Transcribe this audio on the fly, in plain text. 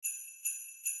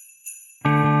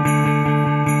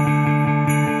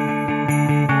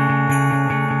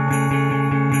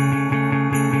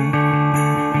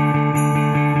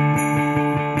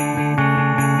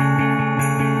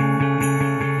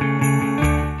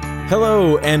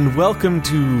Hello, and welcome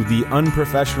to the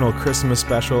Unprofessional Christmas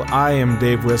Special. I am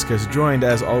Dave Wiskus, joined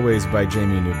as always by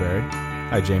Jaimee Newberry.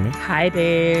 Hi, Jaimee. Hi,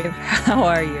 Dave. How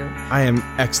are you? I am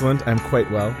excellent. I'm quite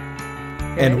well.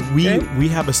 Good, and we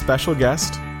have a special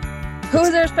guest.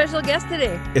 Who's our special guest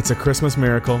today? It's a Christmas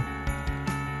miracle,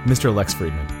 Mr. Lex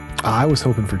Friedman. I was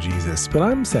hoping for Jesus, but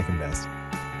I'm second best.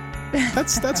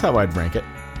 That's how I'd rank it.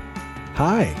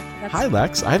 Hi. Hi,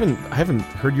 Lex. I haven't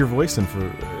heard your voice in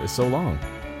for so long.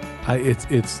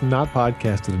 It's not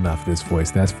podcasted enough, this voice.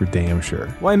 That's for damn sure.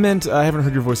 Well, I meant I haven't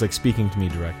heard your voice like speaking to me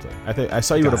directly. I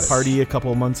saw you at a party a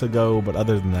couple of months ago, but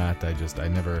other than that,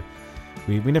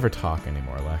 we never talk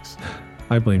anymore, Lex.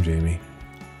 I blame Jaimee.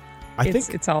 I think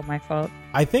it's all my fault.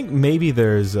 I think maybe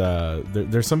there's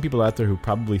some people out there who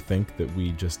probably think that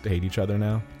we just hate each other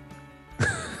now,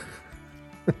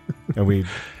 and we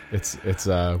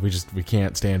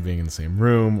can't stand being in the same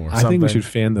room or something. I think we should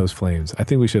fan those flames. I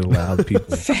think we should allow the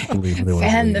people to believe they want to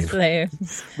fan the believe.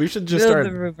 flames. We should just Build start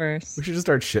the reverse. We should just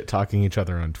start shit talking each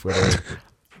other on Twitter.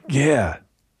 Yeah,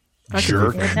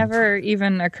 jerk. It never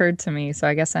even occurred to me, so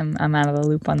I guess I'm out of the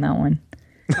loop on that one.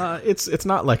 It's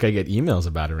not like I get emails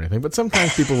about it or anything, but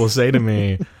sometimes people will say to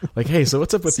me, like, "Hey, so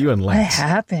what's up with you and Lex? What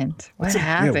happened? What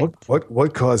happened? Yeah,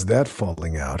 what caused that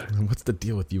falling out? What's the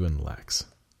deal with you and Lex?"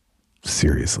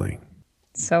 Seriously.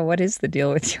 So what is the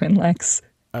deal with you and Lex?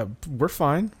 We're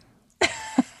fine.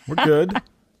 We're good.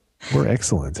 We're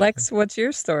excellent. Lex, what's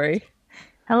your story?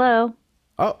 Hello.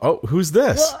 Oh, who's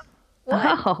this? What?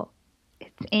 Oh,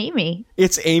 it's Amy.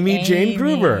 It's Amy Jane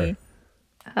Gruber.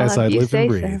 As I live and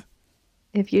breathe. So.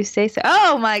 If you say so.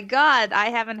 Oh my God, I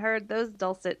haven't heard those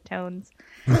dulcet tones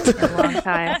in a long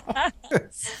time.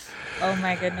 Oh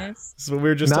my goodness. That's what we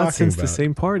were just Not talking since about. the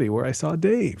same party where I saw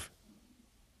Dave.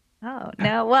 Oh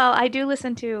no. Well, I do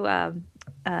listen to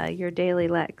your daily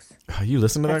Lex. You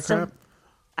listen to that crap?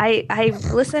 I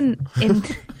listen in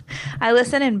I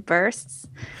listen in bursts,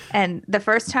 and the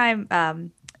first time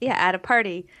at a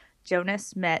party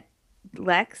Jonas met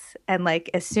Lex, and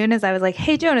like as soon as I was like,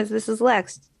 "Hey Jonas, this is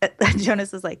Lex,"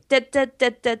 Jonas was like like you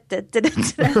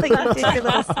did your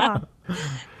little song.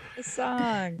 The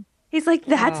song. He's like,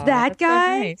 that's that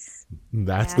guy. So nice.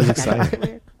 That's Yeah, the I thought it was exciting.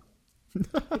 weird.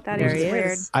 I thought There it was he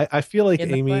weird. is. I feel like In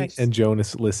the Amy flesh. and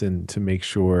Jonas listen to make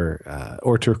sure,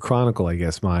 or to chronicle, I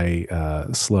guess, my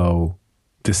slow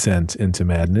descent into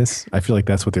madness. I feel like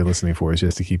that's what they're listening for, is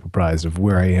just to keep apprised of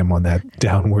where I am on that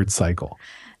downward cycle.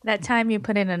 That time you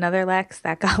put in another Lex,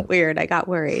 that got weird. I got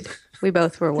worried. We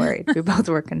both were worried. We both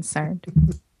were concerned.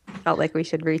 Felt like we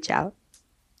should reach out.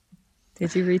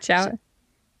 Did you reach out?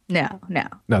 No.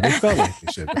 No, they felt like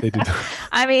they should, but they did not.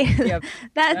 I mean, Yep.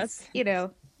 that's,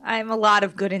 I'm a lot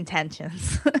of good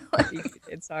intentions.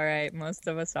 It's all right. Most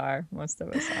of us are.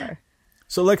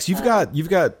 So Lex, you've got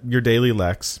your daily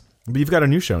Lex, but you've got a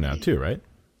new show now too, right?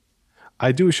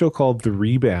 I do a show called The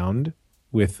Rebound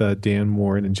with Dan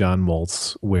Morin and John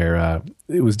Moltz, where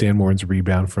it was Dan Morin's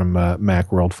rebound from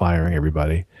Macworld firing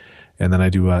everybody. And then I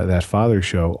do that fatherhood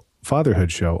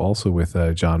show also with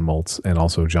John Moltz and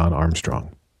also John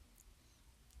Armstrong.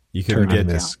 You couldn't Turning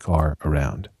get this car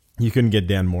around. You couldn't get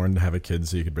Dan Morin to have a kid,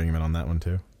 so you could bring him in on that one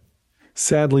too.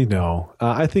 Sadly, no.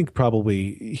 I think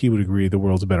probably he would agree the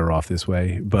world's better off this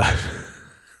way, but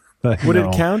Would no.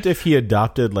 it count if he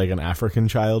adopted like an African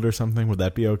child or something? Would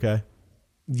that be okay?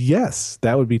 Yes,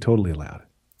 that would be totally allowed.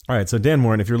 All right, so Dan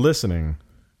Morin, if you're listening,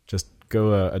 just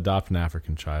go adopt an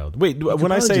African child. Wait, You could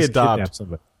when I probably say just kidnap adopt,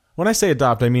 somebody. when I say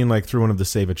adopt, I mean like through one of the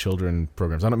Save a Children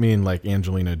programs. I don't mean like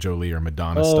Angelina Jolie or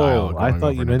Madonna style. I going thought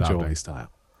over you and meant adopting. Jolie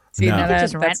style. See, No. now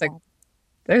Just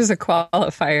there's a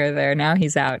qualifier there. Now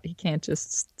he's out. He can't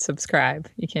just subscribe.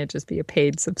 You can't just be a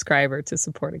paid subscriber to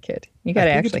support a kid. You got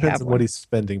to I think actually it depends have on one. what he's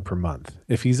spending per month.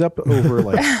 If he's up over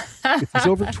if he's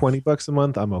over $20 a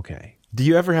month, I'm okay. Do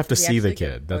you ever have to You see the actually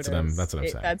get kid? That's what I'm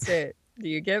photos. saying. That's it. Do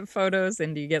you get photos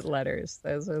and do you get letters?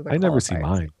 Those are the I never see qualifiers.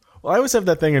 mine. Well, I always have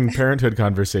that thing in parenthood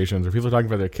conversations where people are talking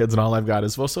about their kids and all I've got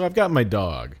is, well, so I've got my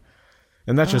dog.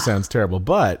 And that just sounds terrible.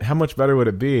 But how much better would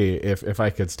it be if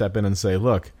I could step in and say,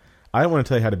 look, I don't want to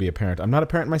tell you how to be a parent. I'm not a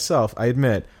parent myself, I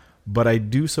admit, but I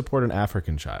do support an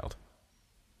African child.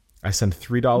 I send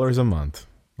 $3 a month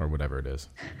or whatever it is.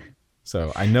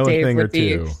 So I know Dave a thing or would be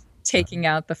two. taking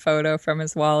out the photo from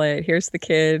his wallet. Here's the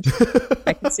kid.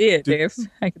 I can see it, Dave.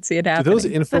 I can see it Do happening. those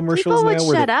But infomercials people would now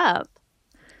where shut up.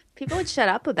 People would shut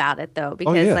up about it though,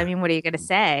 because yeah. I mean, what are you going to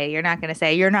say? You're not going to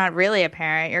say you're not really a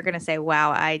parent. You're going to say,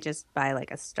 "Wow, I just buy like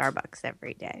a Starbucks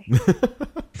every day."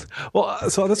 Well,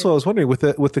 so that's what I was wondering with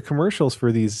the commercials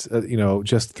for these,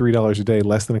 just $3 a day,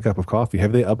 less than a cup of coffee.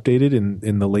 Have they updated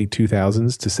in the late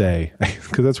 2000s to say,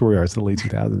 because that's where we are, it's the late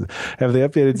 2000s. Have they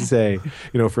updated to say,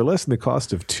 for less than the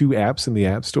cost of 2 apps in the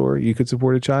App Store, you could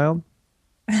support a child?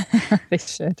 They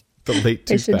should. The late 2000s.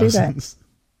 They should do that.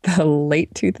 The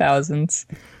late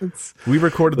 2000s. We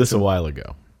recorded this a while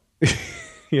ago.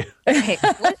 Yeah. Okay,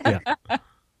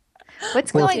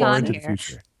 what's going on into the here?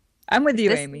 future. I'm with you,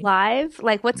 This Amy. live?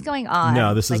 Like, what's going on?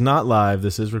 No, this is Like, not live.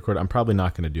 This is recorded. I'm probably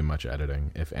not going to do much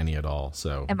editing, if any at all.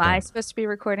 So am I supposed to be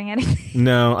recording anything?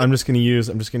 No, I'm just going to use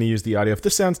the audio. If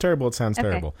this sounds terrible, it sounds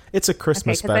terrible. It's a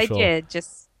Christmas special. I did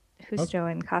just Justo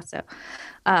and Caso.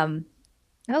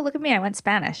 Oh, look at me! I went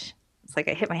Spanish. It's like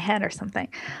I hit my head or something.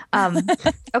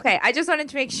 Okay, I just wanted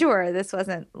to make sure this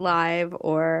wasn't live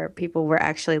or people were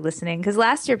actually listening, because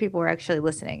last year people were actually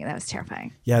listening and that was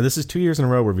terrifying. Yeah, this is 2 years in a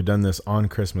row where we've done this on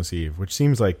Christmas Eve, which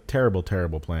seems like terrible,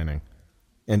 terrible planning.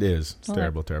 And is. It's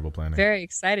terrible, terrible planning. Very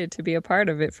excited to be a part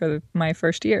of it for my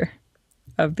first year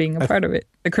of being a part of it.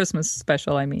 The Christmas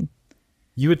special, I mean.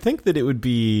 You would think that it would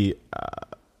be,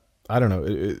 I don't know,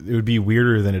 it would be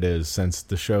weirder than it is since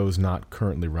the show's not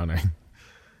currently running.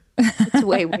 It's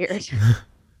way weird.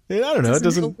 I don't know. It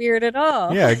doesn't feel weird at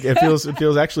all. Yeah, it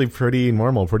feels actually pretty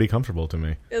normal, pretty comfortable to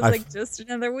me. Feels like just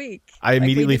another week. I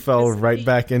immediately fell right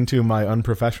back into my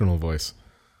unprofessional voice.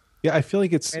 Yeah, I feel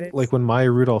like it's like when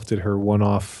Maya Rudolph did her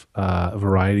one-off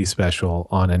variety special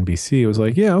on NBC. It was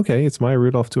like, yeah, okay, it's Maya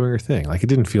Rudolph doing her thing. Like, it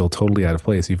didn't feel totally out of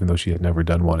place, even though she had never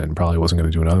done one and probably wasn't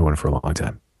going to do another one for a long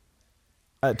time.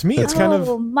 To me, it's kind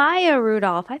of Maya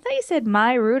Rudolph. I thought you said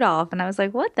My Rudolph, and I was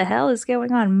like, "What the hell is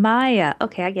going on?" Maya.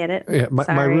 Okay, I get it. Yeah,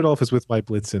 my Rudolph is with my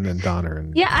Blitzen and Donner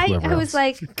and I was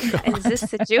like, "Is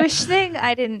this a Jewish thing?"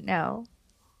 I didn't know.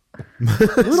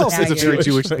 Rudolph is a very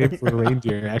Jewish name for a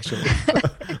reindeer, actually.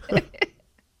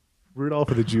 Rudolph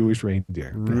of the Jewish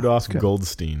reindeer. Rudolph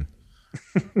Goldstein.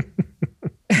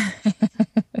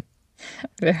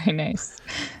 Very nice.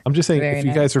 I'm just saying, Very if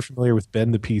you guys are familiar with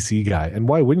Ben the PC guy, and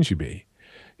why wouldn't you be?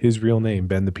 His real name,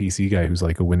 Ben the PC guy, who's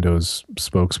like a Windows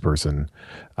spokesperson,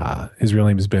 his real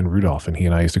name is Ben Rudolph, and he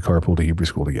and I used to carpool to Hebrew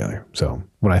school together. So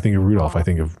when I think of Rudolph, I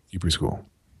think of Hebrew school.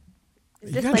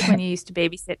 Is this like when you used to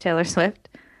babysit Taylor Swift?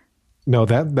 No,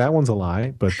 that one's a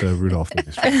lie, but the Rudolph thing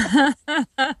is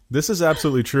true. This is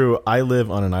absolutely true. I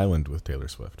live on an island with Taylor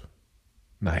Swift.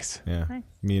 Nice. Yeah. Nice.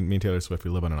 Me and Taylor Swift,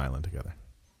 we live on an island together.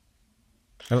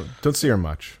 I don't see her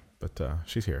much, but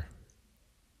she's here.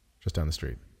 Just down the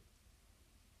street.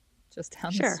 Just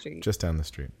down the street. Just down the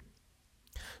street.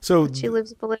 So But she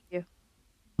lives below you.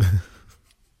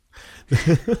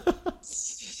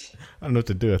 I don't know what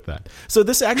to do with that. So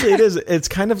this actually, it's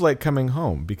kind of like coming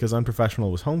home, because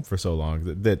Unprofessional was home for so long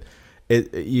that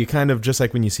you kind of, just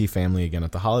like when you see family again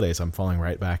at the holidays, I'm falling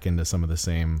right back into some of the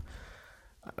same,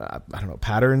 I don't know,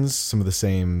 patterns, some of the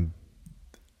same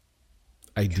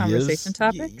ideas. Conversation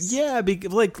topics? Yeah,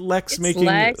 like Lex It's making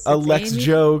Lex, a it's Lex Amy.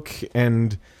 joke,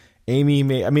 and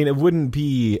Amy I mean, it wouldn't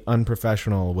be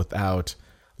Unprofessional without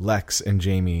Lex and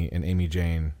Jaimee and Amy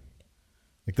Jane.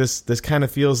 Like this kind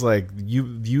of feels like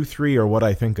you three are what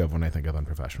I think of when I think of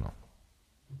Unprofessional.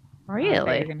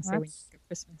 Really? You're going to say when you think of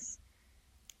Christmas.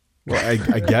 Well,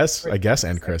 I guess,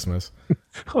 and Christmas.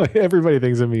 Oh, everybody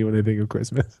thinks of me when they think of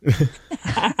Christmas.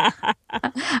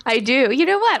 I do. You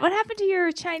know what? What happened to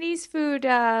your Chinese food?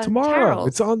 Tomorrow. carols?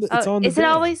 It's on the. It's on. Is the it day.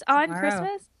 always on Tomorrow.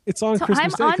 Christmas? It's on So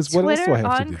Christmas I'm Day. on Because what else do I Twitter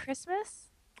have to on do? Christmas.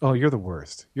 Oh, you're the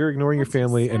worst. You're ignoring your That's so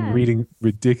family and sad. reading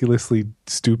ridiculously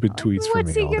stupid tweets from me.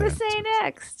 What's he all gonna day. say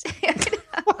next?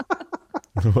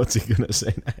 What's he gonna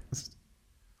say next?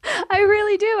 I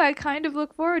really do. I kind of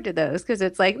look forward to those, because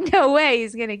it's like, no way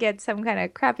he's gonna get some kind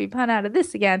of crappy pun out of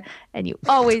this again, and you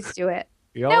always do it.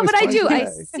 You No, always but I find do. a I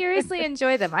way. seriously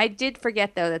enjoy them. I did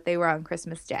forget though that they were on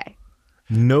Christmas Day.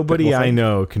 Nobody Well, I thank-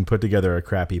 know can put together a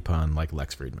crappy pun like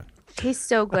Lex Friedman. He's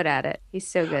so good at it. He's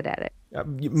so good at it.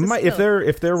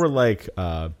 If there were like,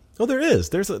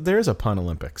 there is a pun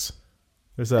Olympics.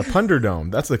 There's a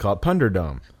Punderdome. That's what they call it,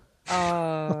 Punderdome.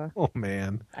 Oh, Oh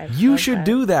man, You should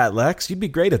do that, Lex. You'd be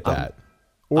great at that.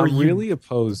 or you- really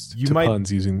opposed you to might-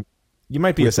 puns using. You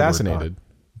might be with the word assassinated,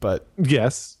 but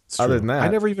Yes. it's Other true. than that- I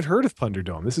never even heard of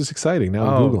Punderdome. This is exciting. Now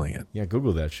I'm googling it. Yeah,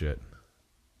 Google that shit.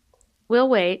 We'll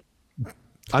wait.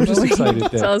 I'm just excited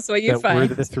that, Tell us what you that we're find.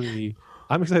 the three.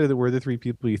 I'm excited that we're the three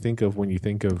people you think of when you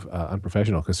think of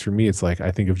Unprofessional. Because for me, it's like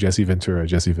I think of Jesse Ventura, and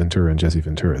Jesse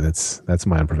Ventura. That's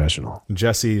my Unprofessional.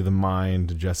 Jesse the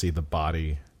mind, Jesse the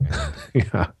body, and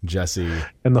Yeah, Jesse.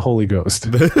 and the Holy Ghost.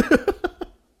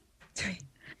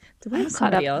 Do we have I'm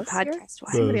caught up somebody in else here? podcast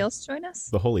wise. Somebody else join us?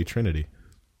 The Holy Trinity.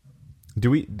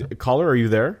 Caller, are you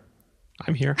there?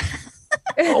 I'm here.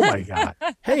 Oh my God.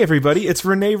 Hey, everybody. It's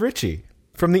Renee Ritchie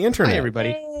from the internet. Hi,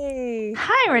 everybody. Hey.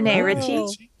 Hi, Renee Hello.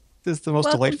 Ritchie. This is the most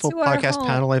Welcome delightful to our podcast home.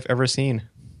 panel I've ever seen.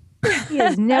 He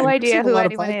has no idea I've seen a who lot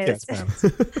of anyone is. podcasts,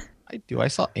 man. I do. I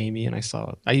saw Amy and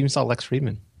I even saw Lex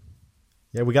Friedman.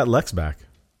 Yeah, we got Lex back,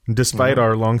 despite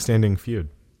our long-standing feud.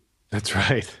 That's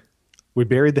right. We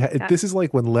buried the. This is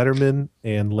like when Letterman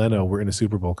and Leno were in a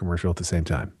Super Bowl commercial at the same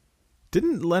time.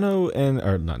 Didn't Letterman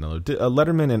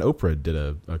and Oprah did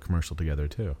a commercial together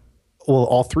too? Well,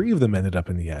 all three of them ended up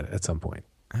in the ad at some point.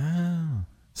 Oh.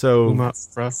 So Uma,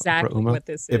 Exactly Uma. what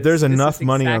this is. if there's This enough is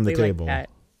money on the exactly like table, that.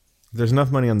 if there's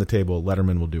enough money on the table,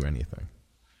 Letterman will do anything.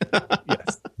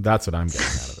 Yes. That's what I'm getting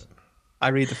out of it. I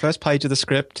read the first page of the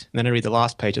script, and then I read the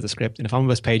last page of the script, and if I'm on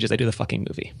those pages, I do the fucking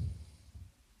movie.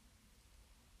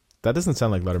 That doesn't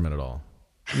sound like Letterman at all.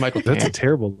 Michael That's a Caine.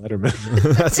 terrible Letterman.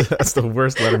 That's the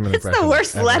worst Letterman It's impression. the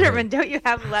worst I've ever Letterman. heard. Don't you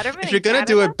have Letterman? If you're gonna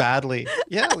do it badly,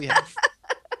 yeah, we have.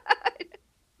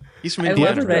 He's from I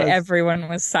Indiana. love that right? everyone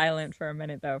was silent for a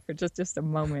minute, though. For just a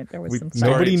moment, there was some silence.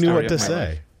 Nobody knew Story what to of my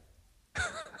say. life.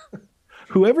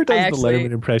 Whoever does actually- the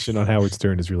Letterman impression on Howard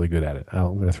Stern is really good at it.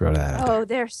 I'm going to throw that out.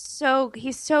 Oh,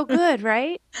 he's so good,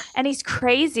 right? And he's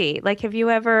crazy. Like, have you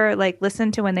ever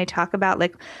listened to when they talk about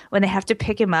when they have to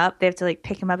pick him up, they have to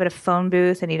pick him up at a phone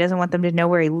booth, and he doesn't want them to know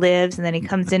where he lives, and then he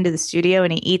comes into the studio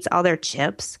and he eats all their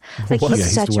chips. Like, What? Yeah, he's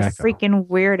he's such the a wacko. freaking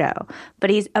weirdo, but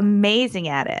he's amazing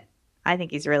at it. I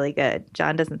think he's really good.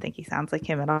 John doesn't think he sounds like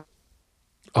him at all.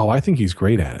 Oh, I think he's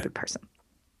great at it. Good person.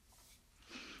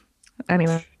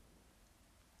 Anyway.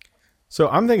 So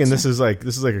I'm thinking this is like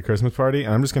a Christmas party,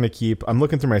 and I'm just gonna I'm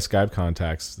looking through my Skype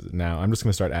contacts now. I'm just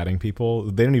gonna start adding people.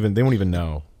 They won't even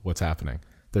know what's happening.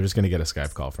 They're just gonna get a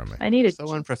Skype call from me. I need So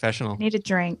unprofessional. a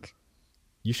drink.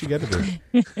 You should get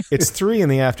it. It's 3 in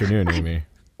the afternoon, Amy.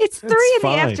 It's 3 in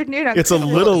fine. the afternoon. on It's a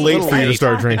Christmas little late Eve. for you to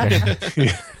start drinking.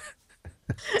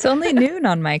 It's only noon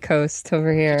on my coast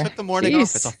over here. Took the morning Jeez.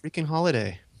 off. It's a freaking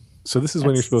holiday. So this is when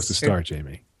you're That's supposed to true. start,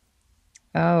 Jamie.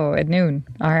 Oh, at noon.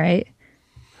 All right.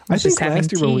 I Just think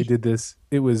last having year when we tea. did this,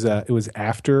 it was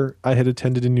after I had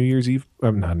attended a New Year's Eve,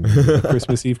 not a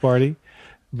Christmas Eve party,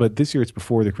 but this year it's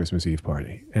before the Christmas Eve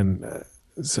party, and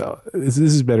so this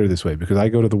is better this way because I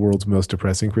go to the world's most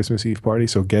depressing Christmas Eve party,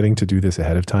 so getting to do this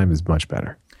ahead of time is much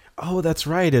better. Oh, that's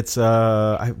right. It's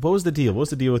what was the deal? What was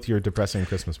the deal with your depressing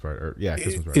Christmas party?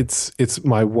 Christmas party. It's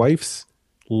my wife's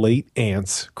late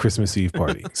aunt's Christmas Eve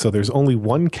party, so there's only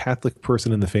one Catholic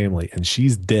person in the family, and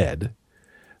she's dead.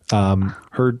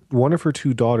 One of her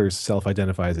 2 daughters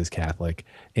self-identifies as Catholic,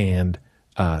 and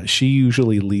she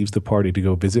usually leaves the party to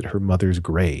go visit her mother's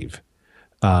grave,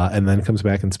 and then comes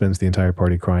back and spends the entire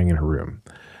party crying in her room.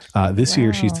 This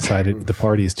year, she's decided the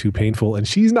party is too painful, and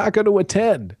she's not going to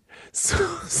attend.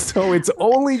 So it's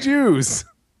only Jews.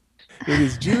 It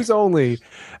is Jews only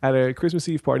at a Christmas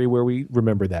Eve party where we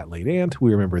remember that late aunt,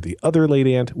 we remember the other late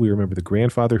aunt, we remember the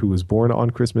grandfather who was born on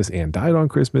Christmas and died on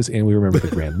Christmas, and we remember the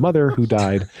grandmother who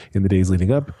died in the days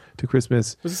leading up to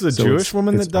Christmas. Was this a So Jewish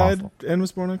woman it's that died awful. and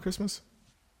was born on Christmas?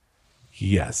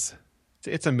 Yes.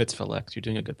 It's a mitzvah, Lex. You're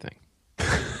doing a good thing.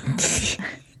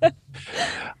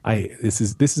 This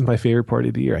is my favorite party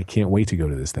of the year. I can't wait to go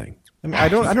to this thing. I mean, I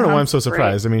don't know why I'm so Sounds great.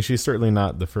 surprised. I mean, she's certainly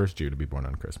not the first Jew to be born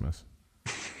on Christmas.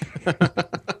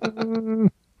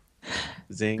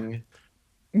 Zing.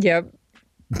 Yep.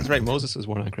 That's right. Moses was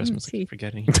born on Christmas. I Tea. keep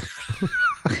forgetting.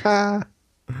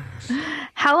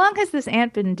 How long has this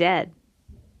aunt been dead?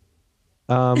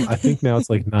 I think now it's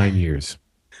like 9 years.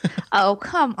 Oh,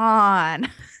 come on.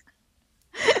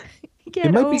 Get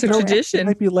It might over be It's a no, tradition. It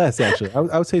might be less actually.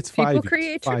 I would say it's 5 People years.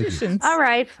 create 5 years. traditions. All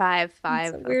right, five.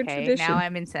 It's a weird Okay, tradition. now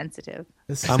I'm insensitive.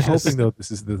 I'm hoping though this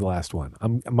is the last one.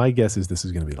 My guess is this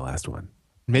is going to be the last one.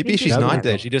 Maybe she's Doesn't not matter.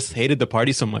 dead. She just hated the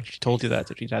party so much. She told you that,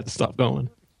 so she had to stop going.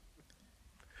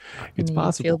 It's You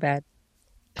possible. Feel bad.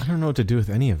 I don't know what to do with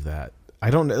any of that. I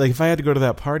don't like if I had to go to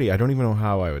that party. I don't even know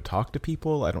how I would talk to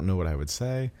people. I don't know what I would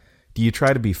say. Do you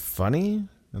try to be funny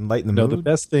and lighten the No, mood? the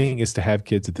best thing is to have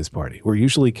kids at this party. Where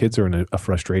usually kids are in a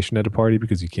frustration at a party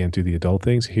because you can't do the adult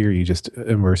things. Here, you just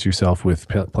immerse yourself with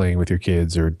playing with your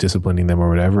kids or disciplining them or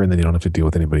whatever, and then you don't have to deal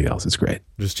with anybody else. It's great.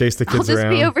 Just chase the I'll kids just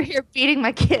around. be over here beating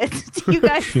my kids. You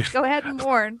guys go ahead and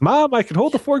mourn. Mom, I can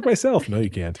hold the fork myself. No, you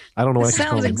can't. I don't know. This Why I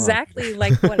can sounds call my mom. exactly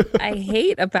like what I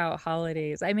hate about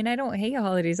holidays. I mean, I don't hate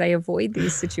holidays. I avoid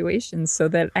these situations so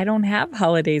that I don't have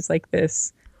holidays like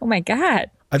this. Oh my God.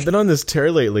 I've been on this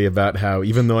tear lately about how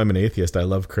even though I'm an atheist, I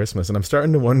love Christmas, and I'm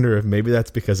starting to wonder if maybe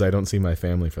that's because I don't see my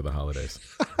family for the holidays.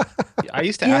 I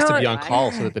used to You ask know to be what? on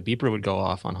call so that the beeper would go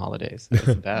off on holidays. It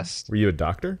was the best. Were you a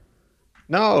doctor?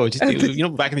 No, just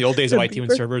back in the old days of IT when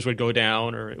servers would go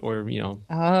down or something on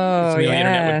the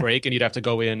internet would break and you'd have to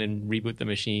go in and reboot the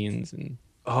machines and.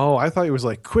 Oh, I thought it was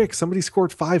like, quick, somebody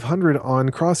scored 500 on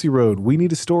Crossy Road. We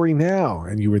need a story now.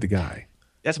 And you were the guy.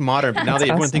 That's modern. Now that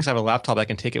everyone thinks I have a laptop, I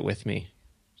can take it with me.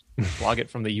 Log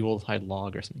it from the Yuletide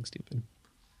log or something stupid.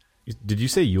 Did you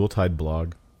say Yuletide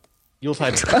blog?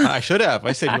 Yuletide. I should have.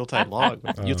 I said Yuletide log.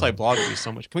 Yuletide blog would be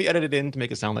so much. Can we edit it in to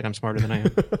make it sound like I'm smarter than I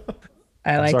am?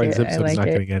 I like Sorry, it. this episode's not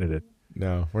getting edited.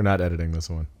 No, we're not editing this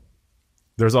one.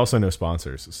 There's also no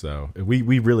sponsors, so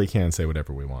we really can say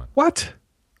whatever we want. What?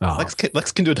 Oh.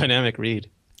 Lex can do a dynamic read.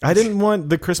 I didn't want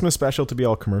the Christmas special to be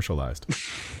all commercialized.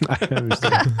 I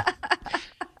understand.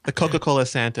 The Coca-Cola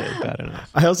Santa is bad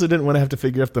enough. I also didn't want to have to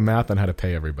figure out the math on how to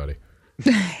pay everybody.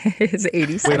 It's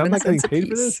 87 Wait, I'm not getting cents a paid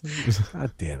for piece. this?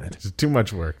 God damn it. It's too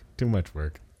much work. Too much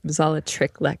work. It was all a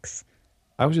trick, Lex.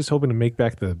 I was just hoping to make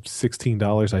back the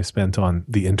 $16 I spent on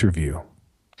the interview.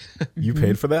 You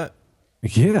paid for that?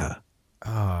 Yeah.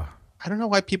 I don't know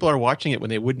why people are watching it when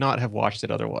they would not have watched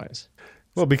it otherwise.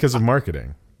 Well, because of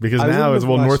marketing. Because I now wouldn't have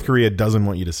watched North Korea doesn't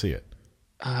want you to see it.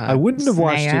 I wouldn't have now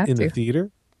watched you it have in the to.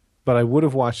 theater, but I would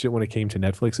have watched it when it came to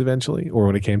Netflix eventually, or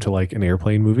when it came to like an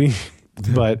airplane movie.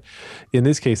 But in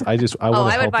this case, I want to I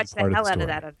would help watch be the part hell out story. of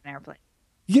that on an airplane.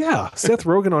 Yeah, Seth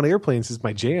Rogen on airplanes is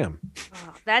my jam.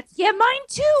 Oh, mine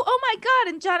too. Oh my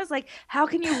god! And John is like, "How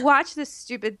can you watch this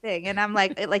stupid thing?" And I'm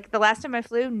like the last time I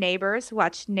flew,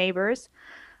 watched Neighbors.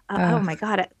 Oh my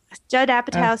god! Judd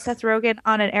Apatow, Seth Rogen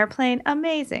on an airplane,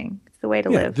 amazing. It's the way to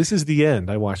live. This is the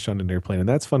end. I watched on an airplane, and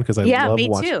that's fun because I love me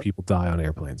watching too. people die on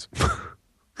airplanes.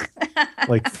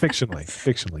 Like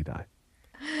fictionally die.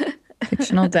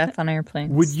 Fictional death on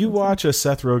airplanes. Would you watch a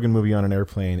Seth Rogen movie on an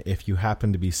airplane if you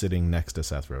happened to be sitting next to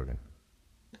Seth Rogen?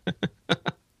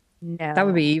 No, That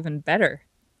would be even better.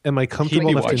 Am I comfortable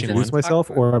be enough to watching introduce one. myself,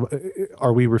 or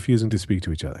are we refusing to speak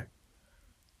to each other?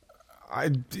 I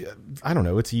don't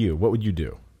know. It's you. What would you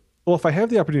do? Well, if I have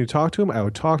the opportunity to talk to him, I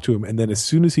would talk to him, and then as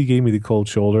soon as he gave me the cold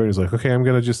shoulder and was like, "Okay, I'm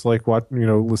gonna just like watch,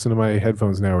 listen to my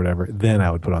headphones now or whatever," then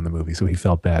I would put on the movie, so he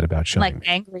felt bad about showing me.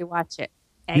 angry watch it.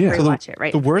 Watch it.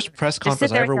 Right. The worst press Just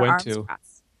conference sit I there ever with your went arms to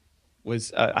crossed.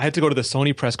 was I had to go to the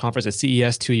Sony press conference at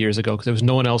CES 2 years ago because there was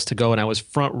no one else to go, and I was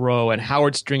front row. And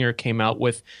Howard Stringer came out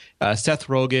with Seth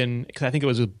Rogen because I think it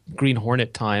was a Green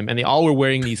Hornet time, and they all were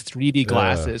wearing these 3D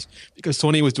glasses because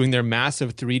Sony was doing their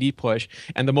massive 3D push.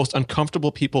 And the most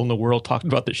uncomfortable people in the world talked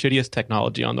about the shittiest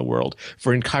technology on the world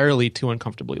for entirely too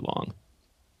uncomfortably long.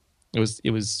 It was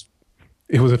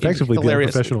effectively the hilarious.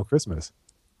 Unprofessional Christmas.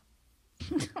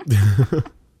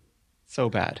 So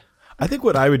bad. I think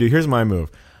what I would do, here's my move.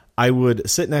 I would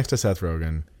sit next to Seth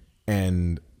Rogen,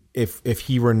 and if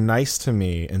he were nice to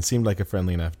me and seemed like a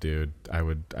friendly enough dude,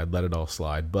 I'd let it all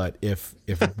slide. But if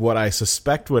what I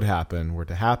suspect would happen were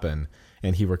to happen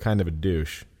and he were kind of a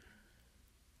douche,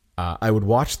 I would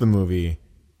watch the movie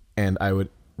and I would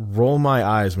roll my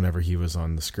eyes whenever he was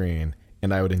on the screen,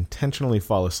 and I would intentionally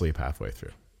fall asleep halfway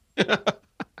through.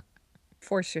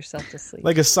 Force yourself to sleep.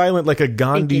 Like a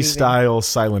Gandhi-style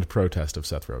silent protest of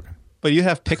Seth Rogen. But you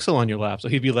have Pixel on your lap, so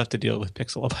he'd be left to deal with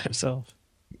Pixel all by himself.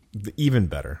 Even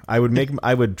better. I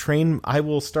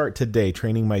will start today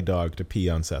training my dog to pee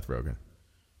on Seth Rogen.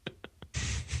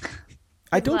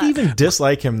 I don't even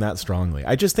dislike him that strongly.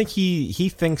 I just think he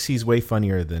thinks he's way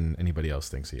funnier than anybody else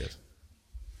thinks he is.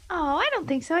 Oh, I don't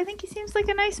think so. I think he seems like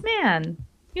a nice man.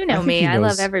 You I know think me. he I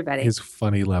knows love everybody. His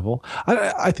funny level.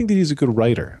 I think that he's a good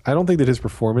writer. I don't think that his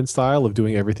performance style of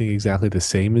doing everything exactly the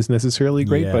same is necessarily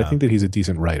great, but I Yeah. think that he's a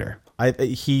decent writer.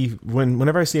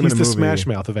 Whenever I see him He's in a the movie, smash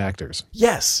mouth of actors.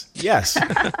 Yes.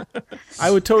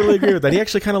 I would totally agree with that. He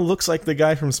actually kind of looks like the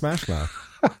guy from Smash Mouth.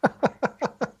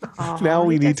 Now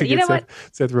we need to You get know what?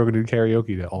 Seth Rogen to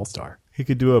karaoke to All Star. He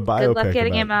could do a biopic. Good luck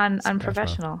getting about him on Smash Mouth.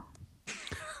 Unprofessional.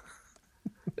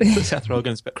 Seth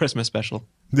Rogen's Christmas special.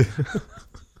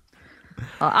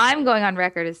 Well, I'm going on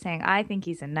record as saying I think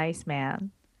he's a nice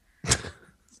man.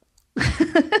 I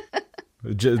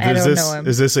don't know him.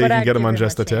 Is this so you but can I'd get him give on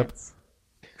Just a a Tip? chance.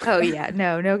 Oh yeah,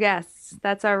 no guests.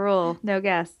 That's our rule. No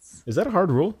guests. Is that a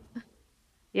hard rule?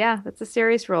 Yeah, that's a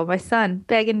serious rule. My son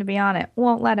begging to be on it,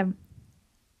 won't let him.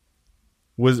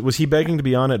 Was he begging to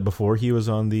be on it before he was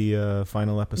on the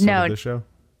final episode No. of the show?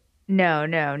 No. Or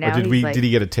Now did he's like, did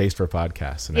he get a taste for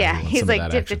podcasts? And now yeah, he wants he's some of like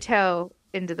that dipped a action? toe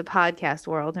into the podcast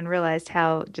world and realized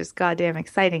how just goddamn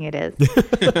exciting it is.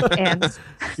 And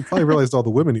He probably realized all the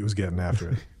women he was getting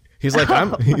after it. He's like,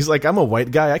 I'm a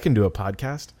white guy. I can do a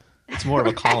podcast. It's more of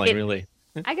a calling, really.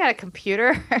 I got a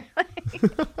computer.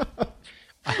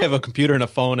 I have a computer and a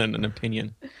phone and an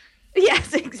opinion.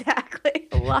 Yes, exactly.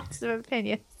 Lots of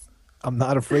opinions. I'm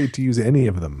not afraid to use any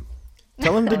of them.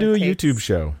 Tell him to do a takes. YouTube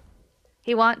show.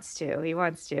 He wants to.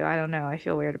 I don't know. I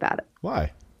feel weird about it.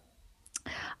 Why?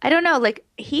 I don't know. Like,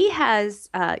 he has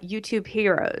YouTube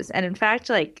heroes. And in fact,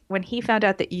 like, when he found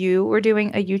out that you were doing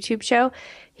a YouTube show,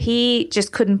 he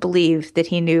just couldn't believe that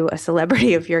he knew a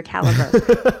celebrity of your caliber.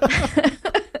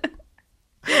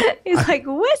 He's like,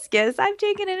 Wiskus, I've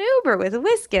taken an Uber with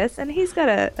Wiskus, and he's got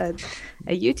a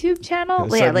YouTube channel. Yeah,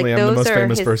 like, Suddenly I'm the those most are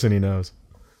famous his, person he knows.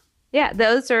 yeah,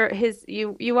 those are his,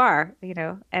 you are, you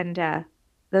know, and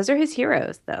those are his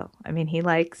heroes, though. I mean, he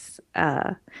likes,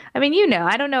 I mean, you know,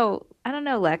 I don't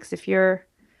know, Lex, if your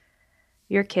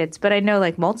kids, but I know,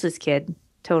 like, Moltz's kid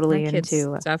totally My kids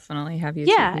into. definitely have YouTube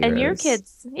Yeah, heroes. and your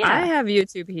kids, yeah. I have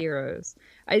YouTube heroes.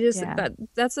 I just Yeah.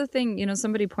 that's the thing, you know,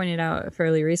 somebody pointed out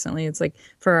fairly recently. It's like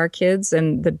for our kids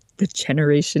and the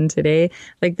generation today,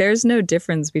 like there's no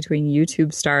difference between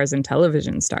YouTube stars and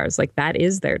television stars. Like that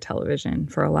is their television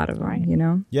for a lot of them, you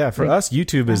know? Yeah, for Like, us,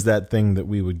 YouTube is that thing that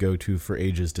we would go to for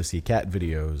ages to see cat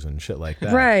videos and shit like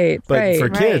that. Right, But right. for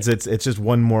kids, it's just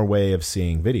one more way of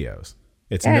seeing videos.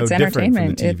 It's Yeah, no it's different from the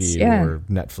entertainment. TV It's- or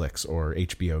Netflix or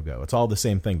HBO Go. It's all the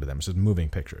same thing to them. It's just moving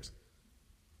pictures.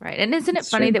 Right. And isn't it It's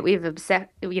funny true. that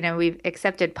we've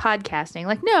accepted podcasting?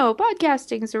 Like, no,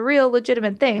 podcasting is a real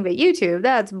legitimate thing, but YouTube,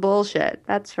 that's bullshit.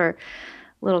 That's for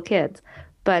little kids.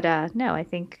 But no, I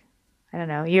don't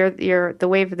know. You're the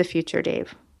wave of the future,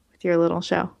 Dave, with your little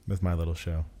show. With my little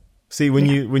show. See, when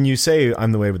you say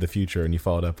I'm the wave of the future and you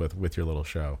follow it up with your little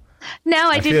show. No,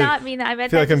 I did feel- not mean that. I meant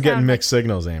I feel that like to I'm getting sound mixed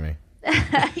signals, Amy.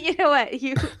 you know what?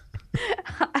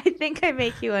 I think I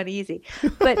make you uneasy.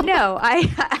 But no, I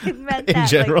meant that In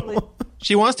general. Like,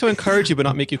 She wants to encourage you, but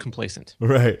not make you complacent.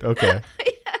 Right, okay.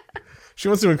 She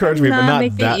wants to encourage me, but not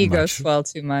make that the ego much. swell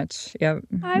too much. Yep.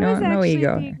 I no, was no actually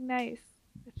ego. being nice.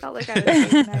 It felt like I was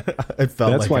being nice. It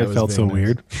felt That's like why I it was felt so being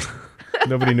nice. weird.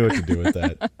 Nobody knew what to do with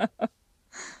that.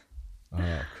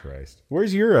 Oh Christ!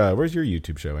 Where's your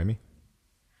YouTube show, Amy?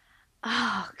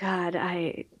 Oh God,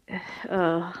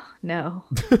 no.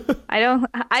 I don't.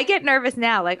 I get nervous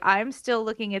now. Like I'm still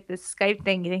looking at this Skype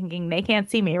thing, thinking they can't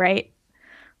see me, right?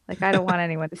 Like I don't want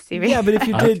anyone to see me. Yeah, but if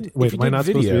you did, Wait, if you am I did not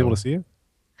supposed to be able to see you?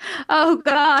 Oh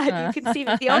God, you can see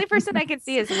me. The only person I can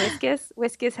see is Wiskus.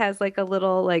 Wiskus has like a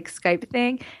little like Skype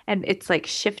thing, and it's like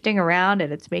shifting around,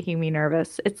 and it's making me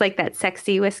nervous. It's like that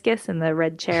sexy Wiskus in the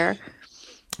red chair.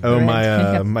 Oh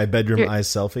Right. my bedroom You're- eyes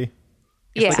selfie.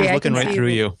 Yeah, Like See, he's I looking can right see through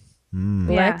the- you.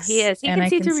 yeah, Lex, he is. He and can I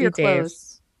see through your Dave.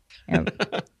 clothes.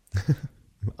 Yep.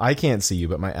 I can't see you,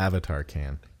 but my avatar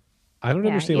can. I don't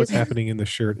Yeah, understand what's you- happening in the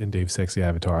shirt in Dave's sexy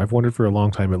avatar. I've wondered for a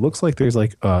long time. It looks like there's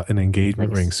like an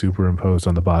engagement ring superimposed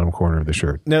on the bottom corner of the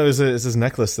shirt. No, it's this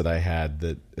necklace that I had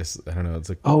that is, I don't know. It's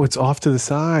like Oh, it's off to the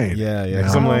side. yeah,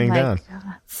 because I'm Oh laying my down. God.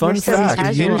 Fun You're so fact: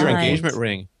 casual. You changed your Right. engagement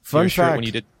ring. to Fun your shirt fact. when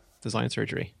you did design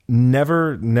surgery.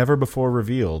 never before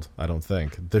revealed. I don't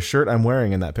think the shirt I'm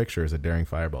wearing in that picture is a Daring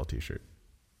Fireball T-shirt.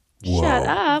 Shut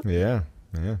up. Yeah.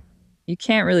 You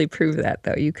can't really prove that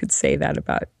though. You could say that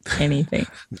about anything.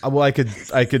 Well, I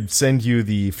could send you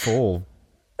the full.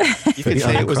 You could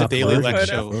say it was a Daily Photo. Lex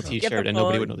Photo. Show Get T-shirt, the and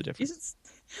nobody full- would know the You difference.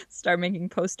 should start making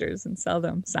posters and sell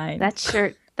them signed. That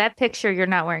shirt, that picture, you're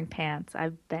not wearing pants. I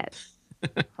bet.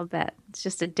 I'll bet. It's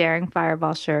just a Daring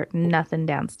Fireball shirt, nothing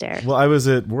downstairs. Well, I was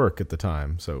at work at the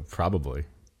time, so probably. That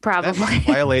Probably. might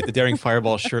violate the Daring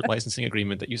Fireball shirt licensing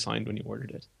agreement that you signed when you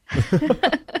ordered it.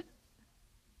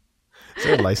 Is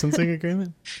there a licensing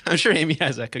agreement? I'm sure Amy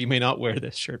has that. 'Cause you may not wear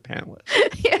this shirt pantless.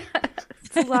 Yeah.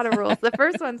 It's a lot of rules. The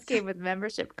first ones came with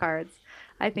membership cards.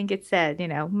 I think it said,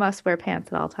 must wear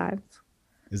pants at all times.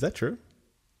 Is that true?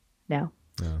 No.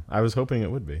 No, I was hoping it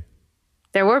would be.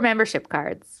 There were membership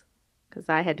cards because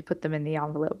I had to put them in the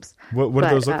envelopes. What do But,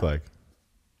 those look like?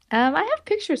 I have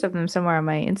pictures of them somewhere on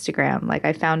my Instagram. Like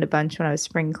I found a bunch when I was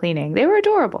spring cleaning. They were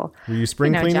adorable. Were you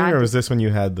spring cleaning, John- or was this when you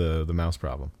had the mouse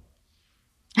problem?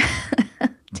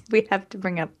 We have to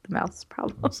bring up the mouse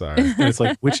problem. I'm sorry. And it's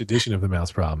like, which edition of the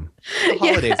mouse problem? The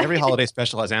holidays. Every holiday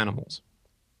special has animals.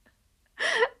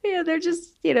 Yeah, they're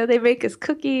just, they make us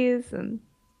cookies and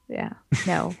yeah.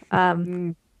 No.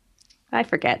 I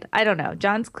forget. I don't know.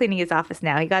 John's cleaning his office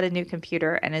now. He got a new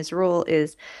computer and his rule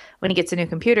is when he gets a new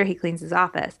computer, he cleans his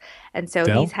office. And so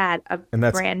Dell? he's had a And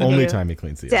that's brand the only new time he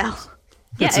cleans the Dell. office.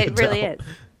 Yeah, It's a it really Dell. is.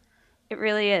 It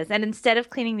really is. And instead of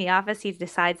cleaning the office, he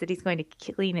decides that he's going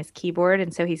to clean his keyboard.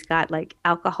 And so he's got like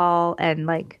alcohol and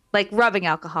like rubbing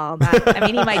alcohol. Not, I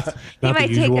mean, he might Not the take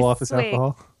usual a office swig.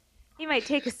 alcohol. He might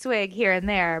take a swig here and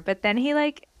there, but then he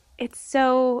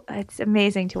it's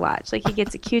amazing to watch. Like he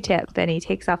gets a Q-tip and he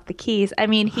takes off the keys. I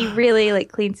mean, he really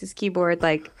like cleans his keyboard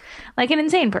like an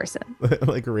insane person.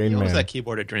 Like a Rain He Man. owns that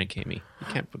keyboard a drink, Amy. You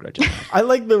can't begrudge him that. I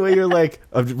like the way you're like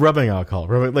rubbing alcohol.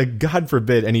 Like, God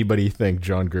forbid anybody think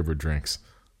John Gruber drinks.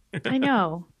 I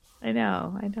know. I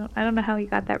don't know how he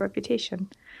got that reputation.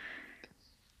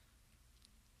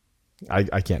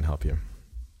 I can't help you.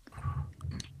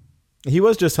 He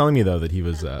was just telling me though that he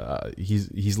was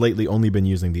he's lately only been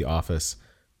using The Office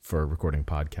for recording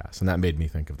podcasts, and that made me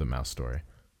think of the mouse story.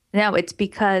 No, it's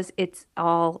because it's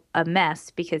all a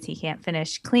mess because he can't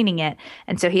finish cleaning it,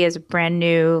 and so he has a brand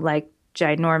new like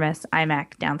ginormous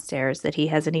iMac downstairs that he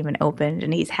hasn't even opened,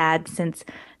 and he's had since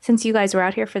you guys were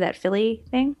out here for that Philly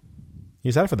thing.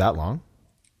 He's had it for that long?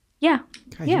 Yeah,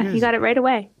 God, yeah, he got it right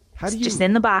away. How do It's you just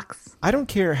in the box? I don't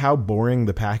care how boring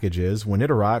the package is. When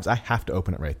it arrives, I have to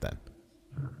open it right then.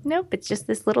 Nope, it's just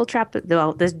this little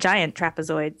this giant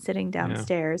trapezoid sitting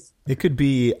downstairs. It could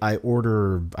be I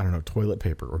order, I don't know, toilet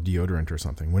paper or deodorant or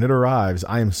something. When it arrives,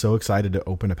 I am so excited to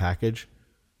open a package.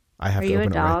 I have to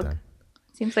open it right then.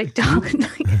 Seems like dog.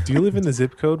 Do you live in the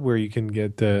zip code where you can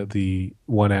get the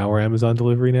 1 hour Amazon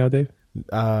delivery now, Dave?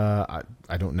 I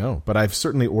don't know, but I've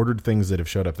certainly ordered things that have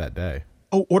showed up that day.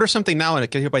 Oh, order something now and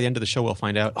get here by the end of the show. We'll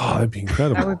find out. Oh, that'd be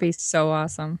incredible. That would be so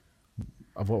awesome.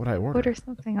 What would I order? Order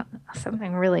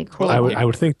something really cool. I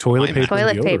would think toilet paper.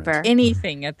 Toilet and deodorant. paper.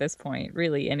 Anything at this point,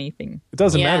 really anything. It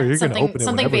doesn't matter. You're going to open it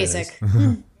something whenever basic. it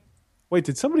is. Wait,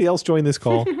 did somebody else join this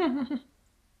call?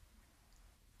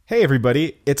 Hey,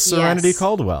 everybody. It's Serenity Yes.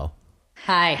 Caldwell.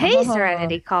 Hi. Hey,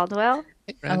 Serenity Caldwell.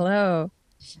 Hello.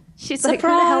 She's like, who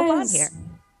the hell on here?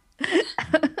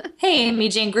 Hey, Amy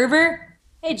Jane Gruber.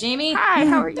 Hey, Jaimee. Hi,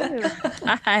 how are you?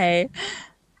 Hi.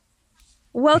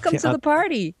 Welcome to the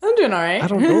party. I'm doing all right. I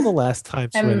don't know the last time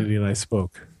Serenity and I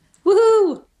spoke.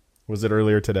 Woohoo! Was it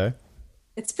earlier today?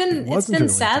 It's been wasn't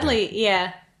really sadly,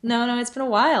 yeah. No, it's been a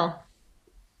while.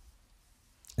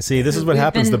 See, this is what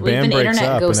happens. The We've band been breaks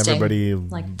internet up and ghosting, everybody...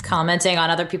 like commenting on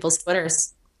other people's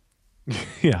Twitters.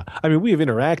 Yeah. I mean, we have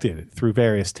interacted through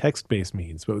various text-based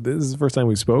means, but this is the first time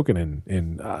we've spoken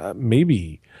in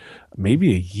maybe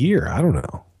a year. I don't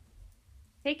know.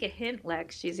 Take a hint,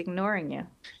 Lex. She's ignoring you.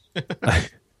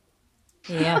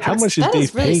 Yeah. How much is that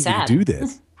Dave really paying sad. you to do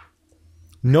this?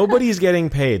 Nobody's getting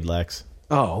paid, Lex.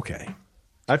 Oh, okay.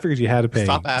 I figured you had to pay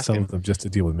Stop some asking. of them just to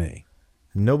deal with me.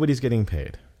 Nobody's getting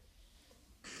paid.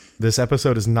 This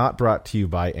episode is not brought to you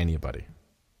by anybody.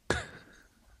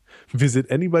 Visit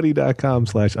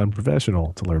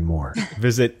anybody.com/unprofessional to learn more.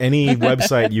 Visit any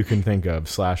website you can think of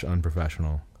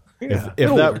 /unprofessional. Yeah,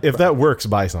 If that works,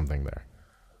 buy something there.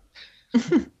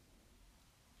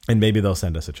 And maybe they'll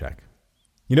send us a check.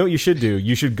 You know what you should do?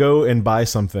 You should go and buy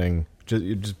something.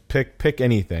 Just pick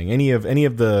anything. Any of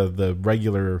the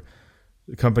regular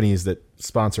companies that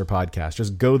sponsor podcasts.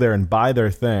 Just go there and buy their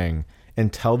thing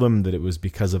and tell them that it was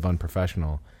because of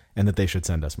Unprofessional and that they should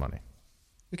send us money.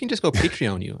 We can just go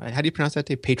Patreon you. How do you pronounce that,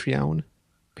 Dave? Patreon?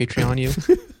 Patreon you?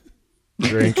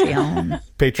 Drink.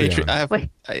 Patreon. Wait.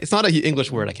 It's not an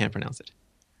English word. I can't pronounce it.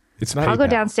 It's not. I'll go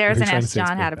downstairs Are you and trying to ask say it's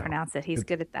John how good to now? pronounce it. He's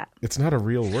good at that. It's not a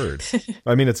real word.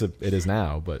 I mean, it is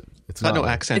now, but it's It's got not. no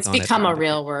accent It's on become it. a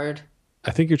real word.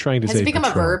 I think you're trying to Has say it become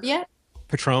Patron. a verb yet?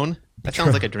 Patron? That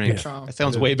sounds like a drink. Patron. That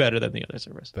sounds way better than the other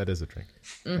service. That is a drink.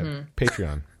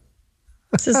 Patreon.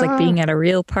 This is like being at a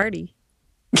real party.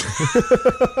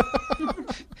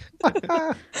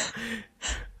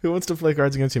 Who wants to play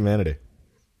Cards Against Humanity?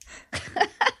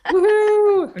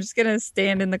 I'm just going to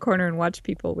stand in the corner and watch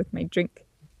people with my drink.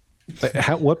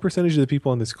 What percentage of the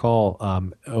people on this call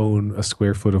own a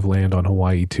square foot of land on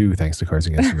Hawaii too, thanks to Cards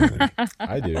Against Humanity?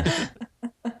 I do.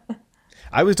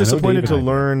 I was I know disappointed Dave to and I do.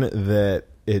 learn that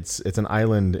it's an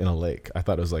island in a lake. I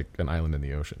thought it was like an island in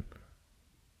the ocean.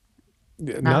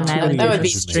 Not too an many island. That would be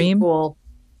oceans in Stream? cool.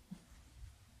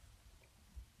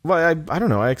 Well, I don't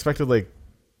know. I expected like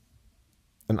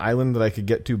an island that I could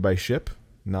get to by ship,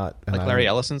 not an Like island. Larry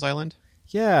Ellison's Island?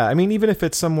 Yeah, I mean, even if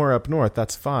it's somewhere up north,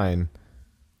 that's fine.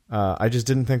 I just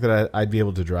didn't think that I'd be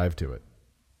able to drive to it.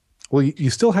 Well, you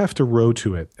still have to row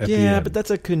to it at the Yeah, end. but that's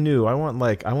a canoe. I want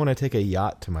to take a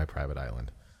yacht to my private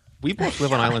island. We both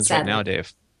live on islands right sadly. now,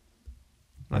 Dave.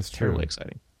 That's Terribly true.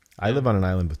 exciting. I live on an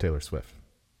island with Taylor Swift.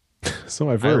 So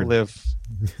I've I heard. live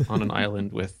on an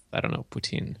island with, I don't know,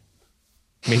 Putin.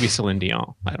 Maybe Celine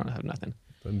Dion. I don't have nothing.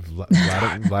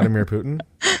 Vladimir Putin?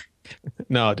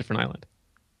 No, a different island.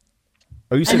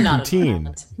 Oh, you said I'm not an poutine.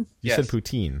 island. You Yes. said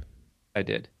poutine. I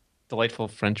did. Delightful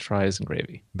French fries and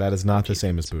gravy. That is not the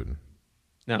same as Putin.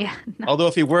 No. Yeah, no. Although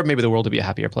if he were, maybe the world would be a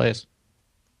happier place.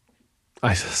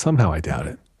 Somehow I doubt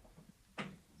it.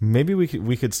 Maybe we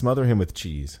could smother him with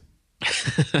cheese.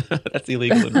 That's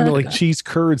illegal. Like cheese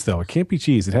curds, though. It can't be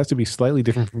cheese. It has to be slightly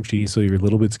different from cheese, so you're a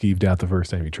little bit skeeved out the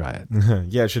first time you try it.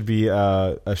 Yeah, it should be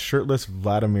a shirtless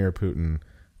Vladimir Putin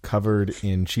covered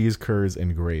in cheese curds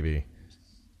and gravy.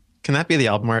 Can that be the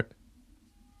album art?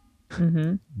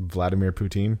 Mm-hmm. Vladimir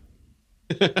Putin.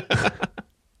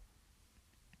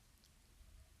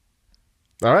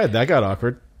 All right, that got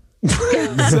awkward.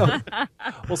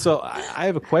 So I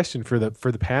have a question for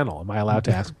the panel. Am I allowed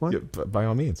to ask one? Yeah, by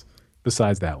all means.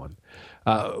 Besides that one.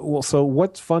 So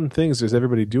what fun things is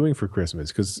everybody doing for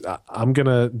Christmas? Because I'm going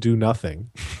to do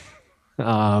nothing.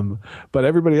 But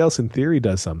everybody else in theory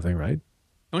does something, right?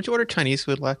 Don't you order Chinese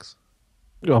food, Lex?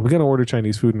 Well, I'm going to order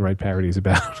Chinese food and write parodies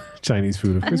about Chinese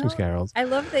food of Christmas carols. I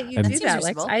love that you And- do that,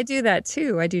 Lex. reasonable. I do that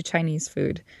too. I do Chinese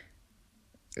food.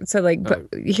 So, but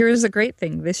here's a great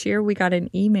thing. This year, we got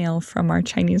an email from our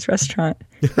Chinese restaurant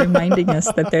reminding us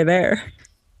that they're there.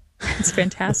 It's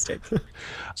fantastic.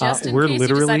 Just in we're case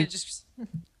literally- you decided just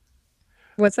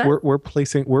What's that? We're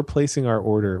placing our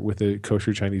order with a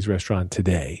kosher Chinese restaurant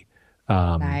today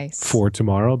Nice. for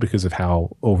tomorrow because of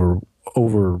how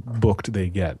overbooked they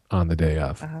get on the day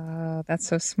of. Oh, that's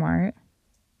so smart.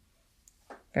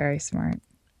 Very smart.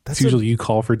 It's usually you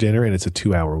call for dinner and it's a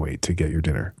 2-hour wait to get your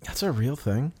dinner. That's a real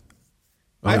thing.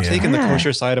 I've yeah. taken the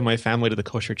kosher side of my family to the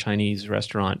kosher Chinese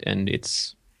restaurant, and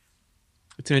it's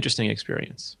an interesting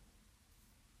experience.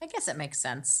 I guess it makes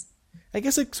sense. I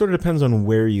guess it sort of depends on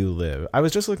where you live. I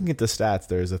was just looking at the stats.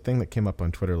 There's a thing that came up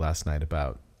on Twitter last night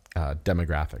about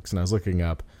demographics, and I was looking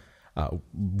up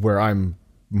where I'm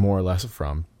more or less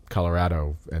from,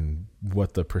 Colorado, and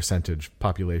what the percentage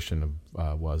population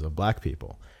was of black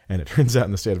people. And it turns out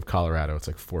in the state of Colorado, it's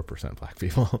like 4% black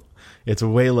people. It's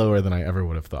way lower than I ever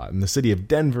would have thought. In the city of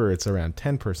Denver, it's around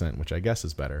 10%, which I guess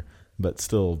is better, but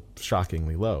still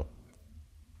shockingly low.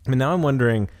 I mean, now I'm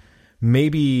wondering,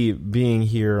 maybe being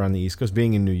here on the East Coast,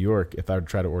 being in New York, if I would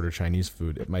try to order Chinese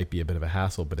food, it might be a bit of a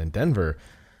hassle. But in Denver,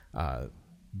 I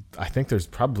think there's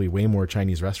probably way more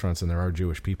Chinese restaurants than there are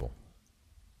Jewish people.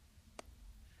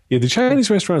 Yeah, the Chinese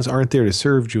restaurants aren't there to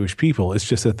serve Jewish people. It's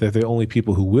just that they're the only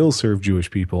people who will serve Jewish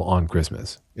people on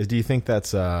Christmas. Do you think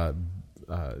that's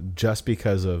just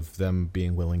because of them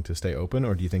being willing to stay open,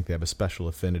 or do you think they have a special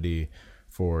affinity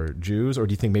for Jews, or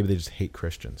do you think maybe they just hate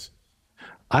Christians?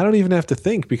 I don't even have to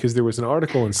think because there was an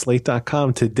article in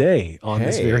Slate.com today on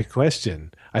this very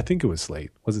question. I think it was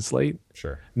Slate. Was it Slate?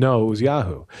 Sure. No, it was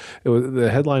Yahoo. The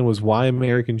headline was "Why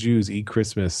American Jews Eat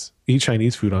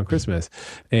Chinese food on Christmas,"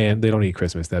 and they don't eat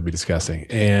Christmas. That'd be disgusting.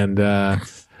 And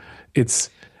it's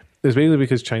basically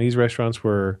because Chinese restaurants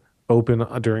were open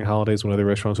during holidays when other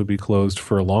restaurants would be closed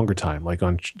for a longer time. Like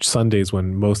on Sundays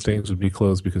when most things would be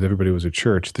closed because everybody was at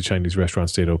church, the Chinese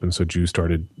restaurants stayed open. So Jews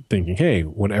started thinking, hey,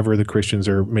 whenever the Christians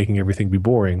are making everything be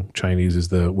boring, Chinese is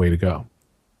the way to go.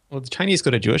 Well, the Chinese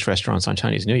go to Jewish restaurants on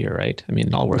Chinese New Year, right? I mean,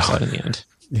 it all works out in the end.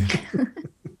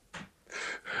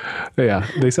 Yeah,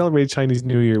 they celebrate Chinese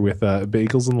New Year with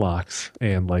bagels and lox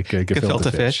and like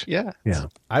gefilte fish. Yeah. Yeah.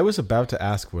 I was about to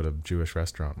ask what a Jewish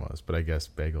restaurant was, but I guess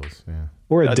bagels, yeah.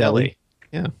 Or a deli.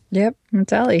 Yeah. Yep,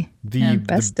 deli. The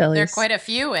Best delis. There are quite a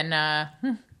few in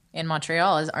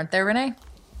Montreal, aren't there, Renee?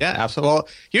 Yeah, absolutely. Well,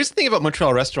 here's the thing about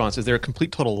Montreal restaurants is they're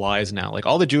complete total lies now. Like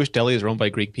all the Jewish delis are owned by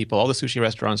Greek people. All the sushi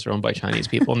restaurants are owned by Chinese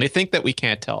people. And they think that we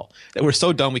can't tell. That we're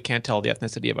so dumb we can't tell the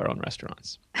ethnicity of our own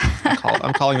restaurants.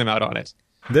 I'm calling them out on it.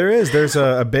 There's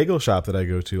a bagel shop that I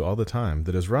go to all the time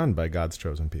that is run by God's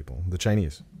chosen people, the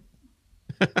Chinese.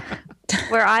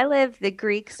 Where I live, the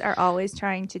Greeks are always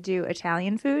trying to do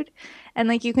Italian food, and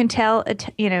like you can tell,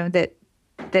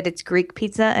 that it's Greek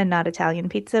pizza and not Italian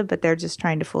pizza, but they're just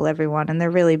trying to fool everyone, and they're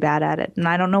really bad at it. And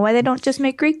I don't know why they don't just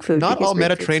make Greek food. Not because all Greek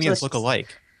food's Mediterraneans look delicious.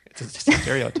 alike. It's just a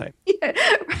stereotype. Yeah,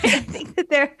 right. I think that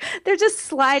they're just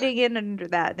sliding in under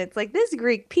that. And it's like, this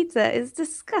Greek pizza is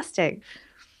disgusting.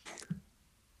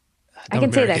 I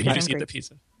can say that You because just I'm eat the Greek.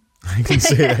 pizza. I can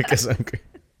say that because I'm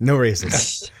no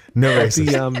racist. No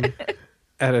racist.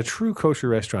 At a true kosher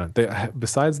restaurant,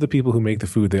 besides the people who make the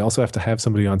food, they also have to have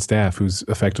somebody on staff who's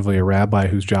effectively a rabbi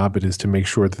whose job it is to make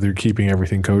sure that they're keeping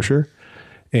everything kosher.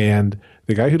 And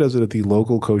the guy who does it at the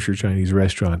local kosher Chinese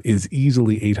restaurant is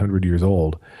easily 800 years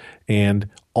old and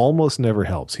almost never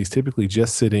helps. He's typically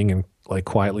just sitting and like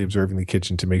quietly observing the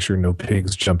kitchen to make sure no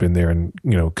pigs jump in there and,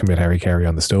 commit harry-carry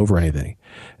on the stove or anything.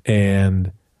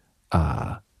 And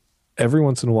every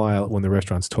once in a while, when the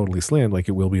restaurant's totally slammed, like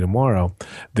it will be tomorrow,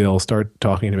 they'll start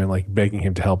talking to him and like begging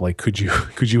him to help. Like, could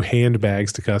you hand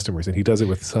bags to customers? And he does it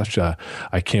with such a,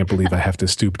 I can't believe I have to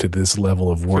stoop to this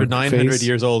level of work. For 900 face.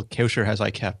 years old, kosher has I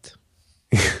kept.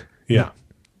 Yeah.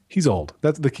 He's old.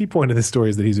 That's the key point of this story,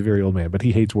 is that he's a very old man, but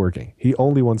he hates working. He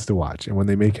only wants to watch. And when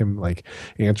they make him like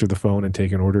answer the phone and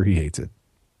take an order, he hates it.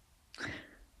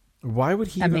 Why would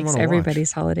he That even makes want to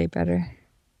everybody's holiday better.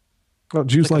 Well,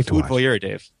 Jews like to food watch. voyeur,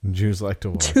 Dave. Jews like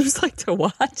to watch. Jews like to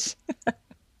watch.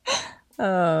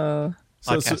 Oh.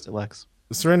 Podcast it, Lex.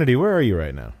 Serenity, where are you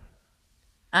right now?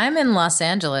 I'm in Los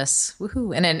Angeles,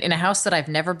 woohoo, in a house that I've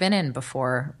never been in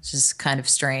before, which is kind of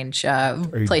strange.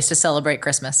 Place to celebrate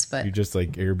Christmas, but You just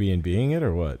like Airbnb-ing it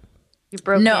or what? You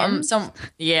broke no, in? I'm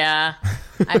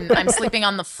sleeping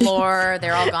on the floor.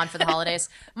 They're all gone for the holidays.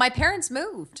 My parents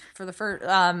moved for the first.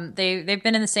 They've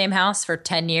been in the same house for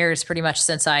 10 years, pretty much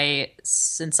since I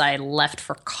left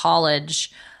for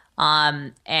college,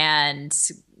 and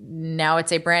now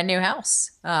it's a brand new house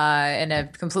in a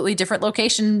completely different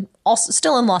location, also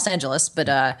still in Los Angeles, but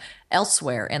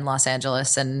elsewhere in Los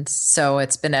Angeles. And so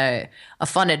it's been a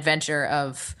fun adventure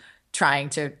of trying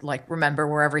to like remember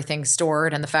where everything's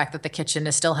stored, and the fact that the kitchen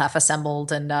is still half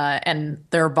assembled, and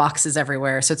there are boxes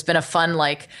everywhere. So it's been a fun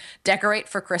like decorate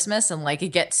for Christmas and like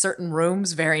get certain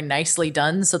rooms very nicely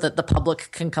done so that the public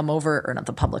can come over, or not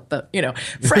the public, but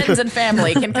friends and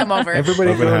family can come over. Everybody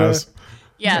Open go house. to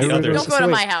Yes, Others. don't go to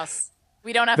my house.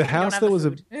 We don't have the we don't house have that the was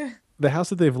food. the house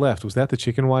that they've left. Was that the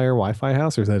chicken wire Wi-Fi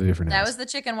house, or is that a different That house? was the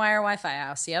chicken wire Wi-Fi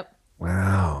house. Yep.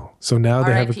 Wow. So now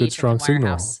they have a RIP good strong chicken wire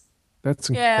signal. house. That's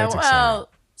Yeah. that's Well,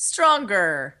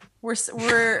 stronger.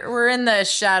 We're in the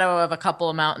shadow of a couple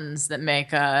of mountains that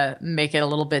make it a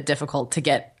little bit difficult to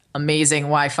get amazing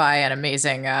Wi-Fi and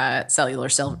amazing cellular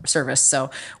service.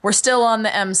 So we're still on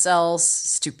the M cells.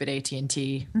 Stupid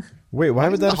AT&T. Wait, why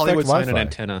would that The affect Hollywood sign Wi-Fi? and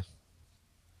antenna.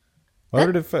 Why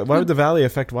would the Valley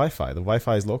affect Wi-Fi? The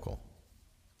Wi-Fi is local.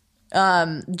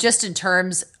 Just in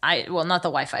terms, not the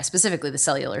Wi-Fi, specifically the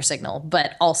cellular signal,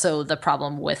 but also the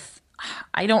problem with,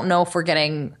 I don't know if we're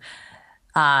getting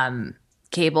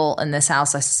cable in this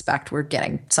house. I suspect we're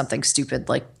getting something stupid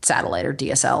like satellite or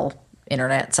DSL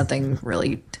internet, something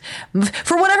really,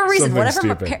 for whatever reason, Something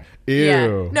whatever. stupid. Ew.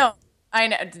 Yeah, no, I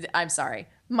know. I'm sorry.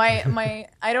 My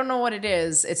I don't know what it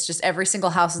is. It's just every single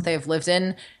house that they've lived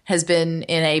in has been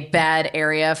in a bad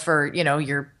area for,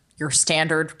 your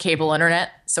standard cable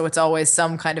internet. So it's always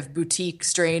some kind of boutique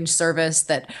strange service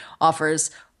that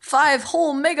offers 5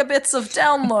 whole megabits of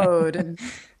download, and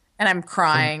I'm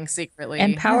crying secretly.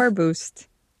 And Power Boost.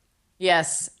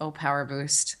 Yes. Oh, Power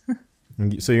Boost.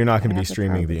 So you're not going to be have the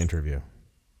streaming the powers. interview.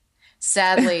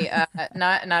 Sadly,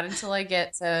 not until I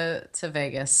get to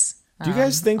Vegas. Do you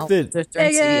guys think that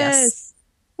during CES. Vegas.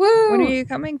 Woo! When are you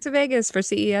coming to Vegas for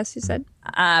CES? You said.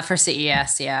 For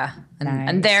CES, yeah.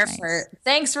 And Nice, there nice. for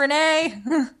thanks, Renee.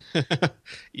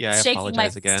 Yeah, I Shaking my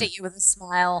apologize fist again. at you with a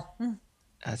smile.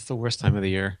 That's the worst time of the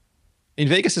year. And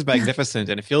Vegas is magnificent,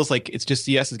 and it feels like it's just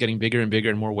CES is getting bigger and bigger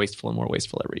and more wasteful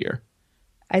every year.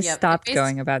 I Yep, stopped it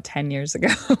going about 10 years ago.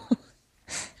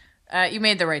 You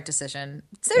made the right decision.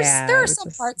 Yeah, There are it's some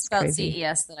just- parts it's about crazy.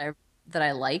 CES that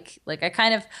I like. Like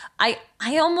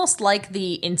I almost like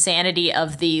the insanity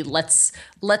of the let's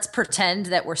pretend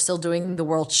that we're still doing the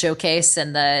World Showcase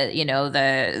and the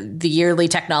yearly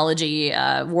technology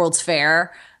World's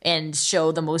Fair, and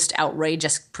show the most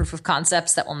outrageous proof of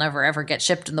concepts that will never ever get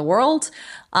shipped in the world.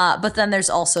 But then there's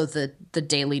also the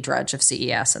daily drudge of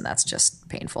CES, and that's just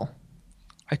painful.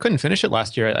 I couldn't finish it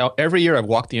last year. Every year I've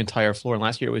walked the entire floor, and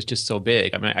last year it was just so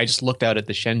big. I mean, I just looked out at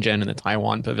the Shenzhen and the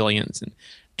Taiwan pavilions and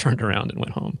turned around and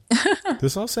went home.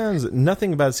 this all sounds,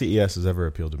 nothing about CES has ever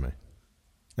appealed to me.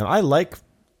 Now, I like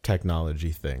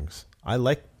technology things. I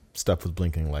like stuff with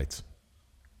blinking lights.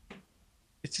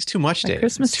 It's just too much, Like Dave.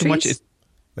 Christmas It's too much. trees?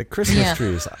 Like Christmas Yeah.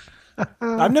 trees.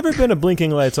 I've never been a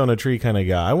blinking lights on a tree kind of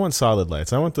guy. I want solid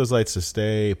lights. I want those lights to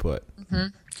stay put. You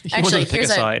want Actually, them to pick a here's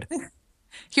a- side.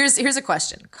 Here's a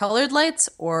question: colored lights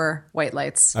or white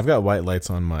lights? I've got white lights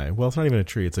on my, well, it's not even a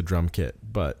tree. It's a drum kit,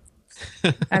 but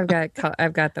I've got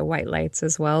the white lights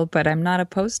as well, but I'm not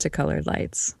opposed to colored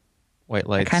lights. White I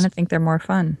lights. kind of think they're more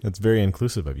fun. that's very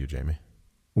inclusive of you, Jaimee.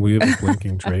 We have a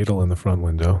blinking dreidel in the front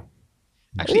window.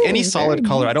 Actually, any Ooh, solid very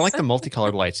color. I don't nice. like the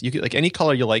multicolored lights. You could like any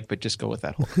color you like, but just go with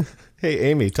that whole. Hey,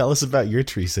 Amy, tell us about your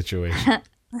tree situation.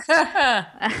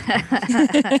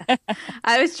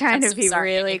 I was trying I'm to so be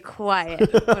sorry, really Amy.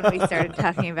 quiet when we started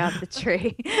talking about the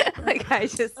tree. Like I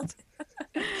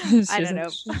don't know.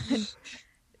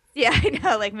 Yeah, I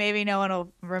know. Like maybe no one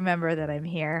will remember that I'm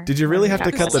here. Did you really have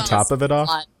to cut the top of it off?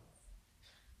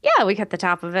 Yeah, we cut the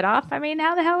top of it off. I mean,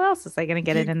 how the hell else is I going to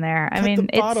get it in there? I Cut mean,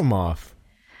 the bottom off.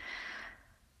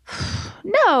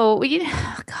 No,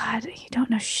 God, you don't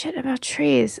know shit about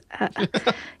trees.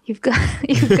 You've got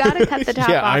to cut the top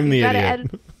Yeah, off. I'm the You've gotta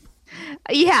idiot.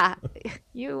 Yeah,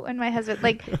 you and my husband,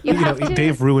 like you have to.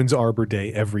 Dave ruins Arbor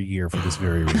Day every year for this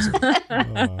very reason.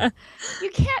 You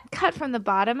can't cut from the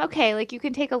bottom. Okay, like you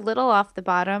can take a little off the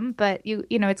bottom, but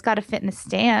it's got to fit in a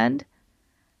stand.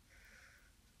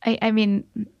 I mean,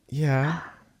 Yeah.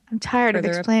 I'm tired of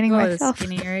explaining myself. The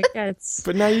skinnier it gets.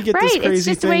 But now you get this crazy it's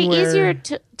just thing way where... easier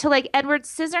to like Edward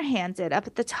Scissorhands it up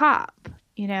at the top,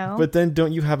 But then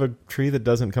don't you have a tree that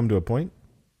doesn't come to a point?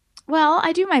 Well,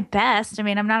 I do my best. I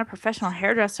mean, I'm not a professional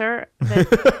hairdresser,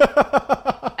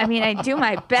 but I mean, I do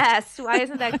my best. Why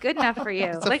isn't that good enough for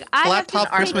you? Like, I have top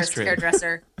to Christmas tree.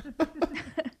 Hairdresser.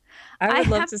 I would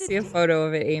love to see a photo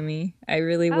of it, Amy. I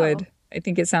really would. I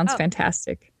think it sounds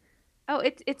fantastic. Oh,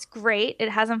 it's great. It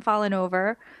hasn't fallen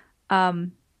over,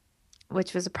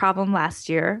 which was a problem last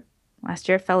year. Last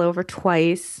year it fell over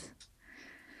twice.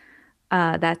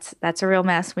 That's a real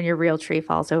mess when your real tree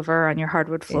falls over on your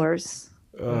hardwood floors.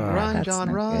 Run, John,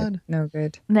 run. Good. No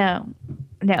good. No,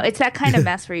 it's that kind of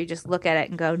mess where you just look at it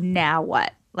and go, now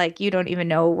what? Like you don't even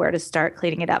know where to start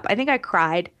cleaning it up. I think I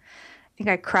cried,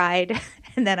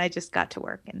 and then I just got to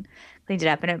work and cleaned it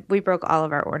up. And we broke all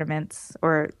of our ornaments,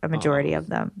 or a majority of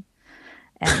them.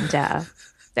 And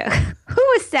who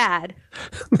was sad?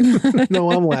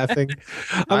 No, I'm laughing.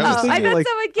 I'm just I thinking, thought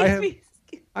someone gave me.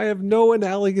 I have no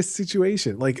analogous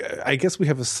situation. Like, I guess we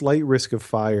have a slight risk of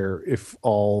fire if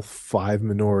all 5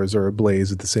 menorahs are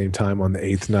ablaze at the same time on the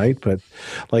 8th night. But,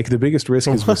 like, the biggest risk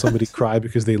is will somebody cry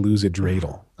because they lose a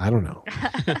dreidel. I don't know.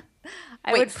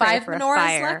 I Wait, would pray 5 for a menorahs,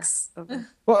 fire. Lex?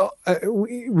 Well,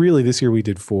 really, this year we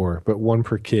did 4, but 1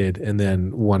 per kid, and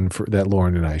then 1 that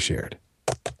Lauren and I shared.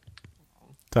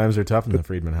 Times are tough in the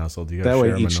Friedman household. You got That to way,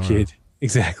 share a each menorah. kid.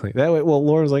 Exactly. That way, well,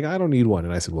 Lauren's like, I don't need one.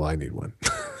 And I said, well, I need one.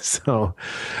 So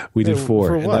we did 4.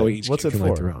 For and what? that way each What's kid it can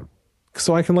light for? their own.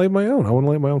 So I can light my own. I want to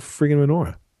light my own friggin'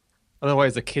 menorah.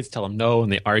 Otherwise, the kids tell him no,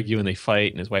 and they argue and they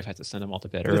fight, and his wife has to send them all to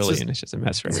bed early, and it's just a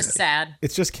mess for It's everybody. just sad.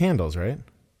 It's just candles, right?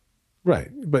 Right.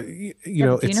 But, Do you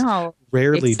know how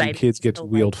rarely do exciting kids get to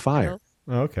light wield fire. candles?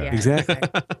 Oh, okay. Yeah. Exactly.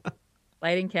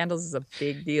 Lighting candles is a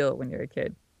big deal when you're a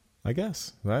kid. I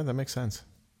guess. That makes sense.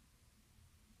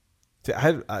 See,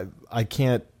 I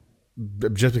can't,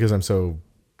 just because I'm so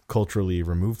culturally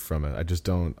removed from it, I just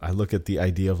don't. I look at the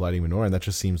idea of lighting menorah, and that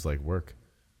just seems like work.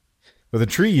 With a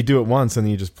tree, you do it once, and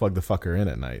then you just plug the fucker in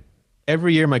at night.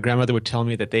 Every year, my grandmother would tell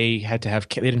me that they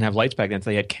didn't have lights back then, so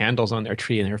they had candles on their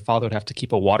tree, and her father would have to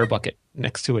keep a water bucket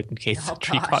next to it in case the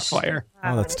tree caught fire.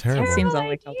 Oh, that's terrible. It seems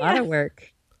like a lot of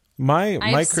work. My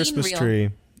I've seen Christmas real- tree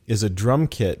is a drum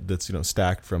kit that's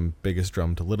stacked from biggest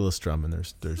drum to littlest drum, and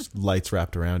there's lights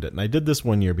wrapped around it. And I did this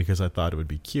one year because I thought it would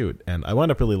be cute, and I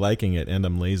wound up really liking it. And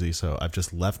I'm lazy, so I've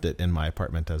just left it in my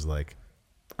apartment as like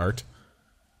art.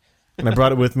 And I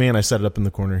brought it with me, and I set it up in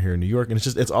the corner here in New York, and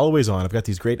it's always on. I've got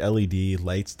these great LED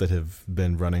lights that have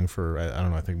been running for I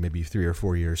don't know, I think maybe 3 or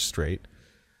 4 years straight.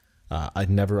 I'd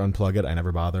never unplug it. I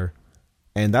never bother.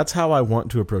 And that's how I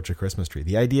want to approach a Christmas tree.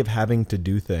 The idea of having to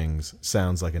do things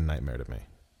sounds like a nightmare to me.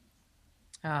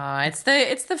 It's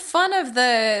the fun of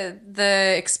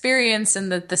the experience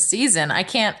and the season. I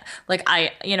can't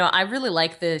I really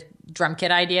like the drum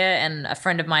kit idea, and a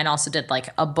friend of mine also did like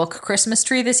a book Christmas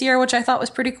tree this year, which I thought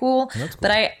was pretty cool. That's cool.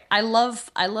 But I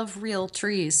love real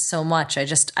trees so much.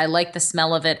 I like the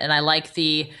smell of it, and I like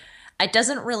it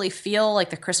doesn't really feel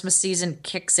like the Christmas season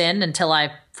kicks in until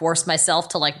I force myself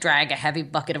to like drag a heavy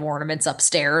bucket of ornaments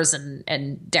upstairs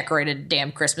and decorate a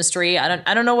damn Christmas tree.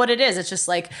 I don't know what it is. It's just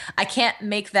like I can't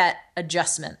make that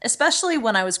adjustment, especially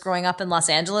when I was growing up in Los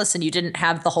Angeles and you didn't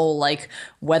have the whole like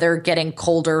weather getting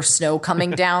colder, snow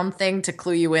coming down thing to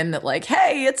clue you in that like,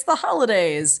 hey, it's the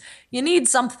holidays. You need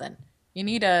something.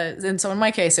 And so in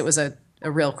my case, it was a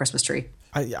real Christmas tree.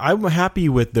 I'm happy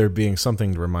with there being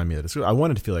something to remind me that it's. I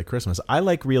want it to feel like Christmas. I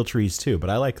like real trees too, but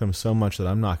I like them so much that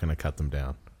I'm not going to cut them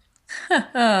down.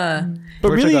 But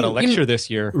really, got a lecture this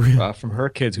year from her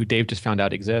kids, who Dave just found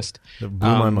out exist. It blew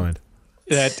my mind.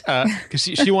 That because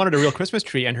she wanted a real Christmas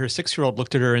tree, and her 6-year-old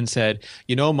looked at her and said,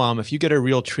 Mom, if you get a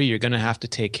real tree, you're going to have to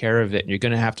take care of it, and you're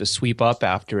going to have to sweep up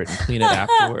after it and clean it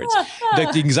afterwards.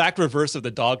 The exact reverse of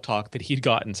the dog talk that he'd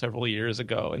gotten several years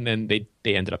ago, and then they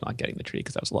ended up not getting the tree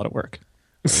because that was a lot of work.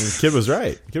 The kid was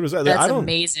right. That's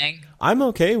amazing. I'm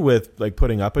okay with like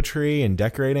putting up a tree and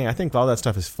decorating. I think all that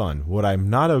stuff is fun. What I'm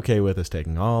not okay with is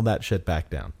taking all that shit back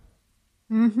down.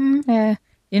 Mm-hmm. Yeah.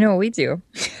 You know what we do?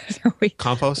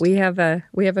 Compost? We have a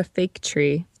fake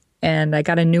tree, and I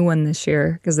got a new one this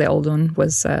year because the old one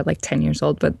was like 10 years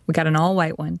old. But we got an all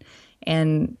white one,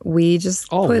 and we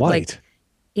just All put white. like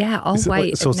Yeah, all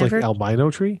white. So it's like albino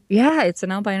tree? Yeah, it's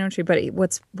an albino tree. But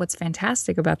what's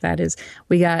fantastic about that is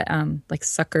we got like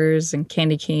suckers and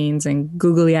candy canes and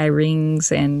googly eye rings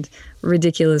and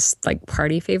ridiculous like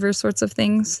party favor sorts of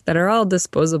things that are all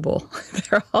disposable.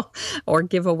 They're all or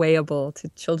giveawayable to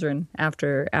children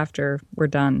after we're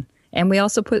done. And we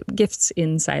also put gifts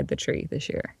inside the tree this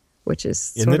year, which is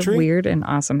sort of weird and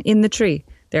awesome. In the tree,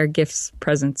 there are gifts,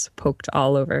 presents poked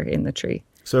all over in the tree.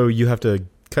 So you have to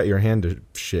cut your hand to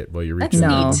shit while you're reaching.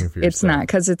 No, it's not,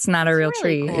 because it's not a real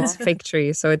tree. Cool. It's a fake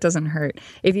tree, so it doesn't hurt.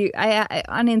 If you,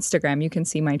 on Instagram, you can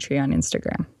see my tree on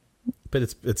Instagram.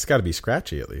 But it's got to be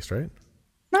scratchy at least, right?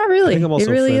 Not really. I think I'm also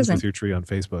it really friends isn't. with your tree on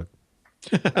Facebook.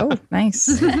 Oh, nice,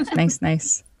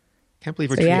 nice. Can't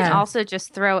believe we're You can also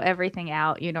just throw everything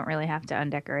out. You don't really have to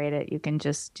undecorate it. You can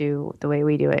just do the way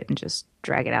we do it and just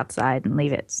drag it outside and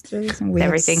leave it.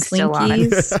 Everything's still on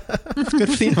it. It's good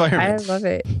for the environment. I love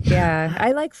it. Yeah,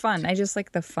 I like fun. I just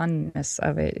like the funness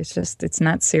of it. It's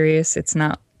not serious. It's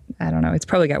not, I don't know. It's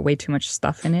probably got way too much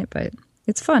stuff in it, but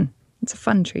it's fun. It's a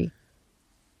fun tree.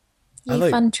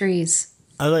 Fun trees.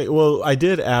 I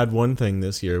did add one thing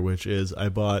this year, which is I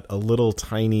bought a little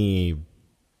tiny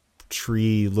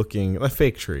a little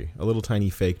tiny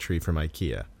fake tree from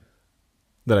IKEA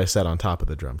that I set on top of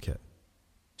the drum kit.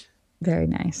 Very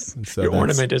nice. So your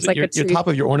ornament is like your top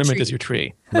of your ornament is your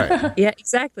tree. Right. Yeah,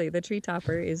 exactly. The tree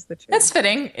topper is the tree. That's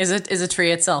fitting. Is a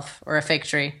tree itself or a fake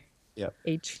tree? Yep.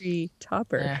 A tree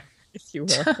topper, if you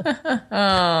will.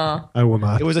 Oh. I will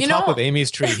not. It was the top of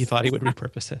Amy's tree. He thought he would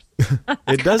repurpose it.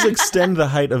 It does extend the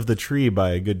height of the tree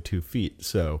by a good 2 feet,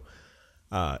 so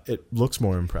it looks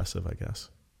more impressive, I guess.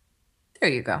 There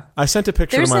you go. I sent a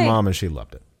picture to my mom and she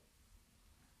loved it.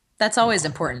 That's always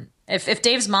important. If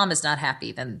Dave's mom is not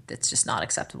happy, then it's just not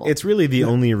acceptable. It's really the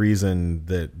only reason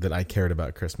that I cared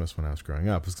about Christmas when I was growing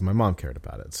up was because my mom cared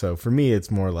about it. So for me,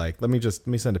 it's more like, let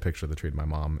me send a picture of the tree to my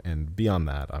mom, and beyond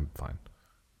that, I'm fine.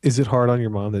 Is it hard on your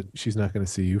mom that she's not going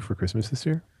to see you for Christmas this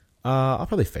year? I'll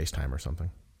probably FaceTime or something.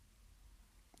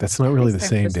 That's not really the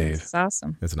same, Christmas Dave. is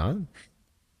awesome. It's not?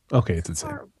 Okay, it's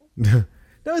insane.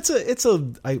 No, it's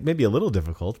maybe a little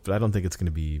difficult, but I don't think it's going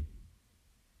to be.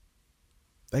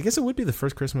 I guess it would be the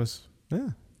first Christmas. Yeah.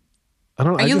 I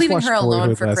don't. Are you leaving her alone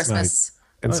Boyhood for last Christmas? Night,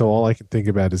 and so all I can think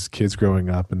about is kids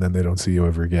growing up, and then they don't see you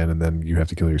ever again, and then you have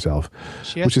to kill yourself,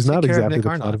 which is not exactly the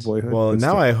plot of Boyhood. Well,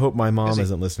 now I hope my mom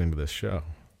isn't listening to this show.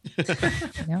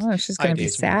 No, she's going to be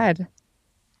sad.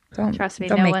 Don't trust me.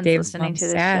 Don't no make one's Dave's listening mom to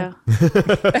this sad.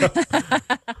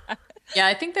 show. Yeah,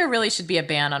 I think there really should be a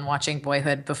ban on watching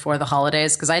Boyhood before the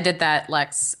holidays, because I did that,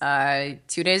 Lex,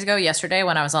 2 days ago, yesterday,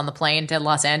 when I was on the plane to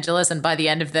Los Angeles, and by the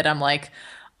end of it, I'm like,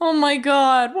 oh my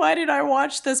God, why did I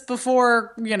watch this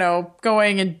before,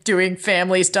 going and doing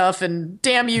family stuff, and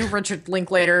damn you, Richard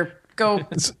Linklater, go...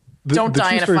 Don't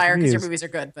die in a fire because your movies are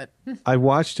good. But I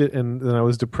watched it and then I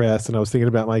was depressed and I was thinking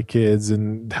about my kids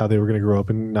and how they were going to grow up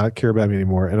and not care about me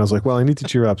anymore. And I was like, well, I need to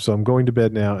cheer up. So I'm going to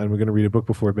bed now and we're going to read a book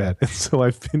before bed. And so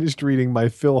I finished reading my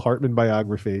Phil Hartman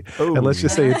biography. And let's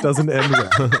just say it doesn't end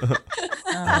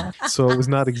well. So it was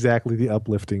not exactly the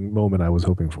uplifting moment I was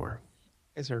hoping for.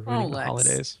 You guys are reading the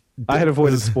holidays. I had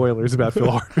avoided spoilers about Phil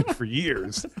Hartman for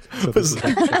years. So Was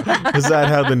that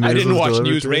how the news I didn't was watch delivered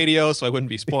news to you? radio, so I wouldn't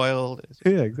be spoiled.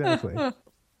 Yeah, exactly.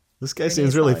 This guy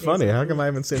seems really funny. How come I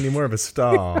haven't seen any more of his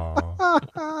stuff?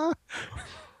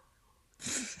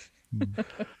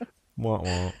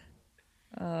 Wah.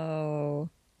 Oh.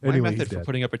 My Anyway, method for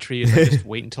putting up a tree is I just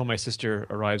wait until my sister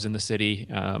arrives in the city,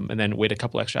 and then wait a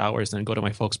couple extra hours, and then go to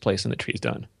my folks' place, and the tree's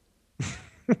done.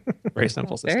 Very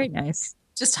simple system. Very nice.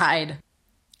 just hide.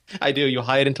 I do. You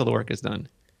hide until the work is done.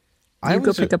 You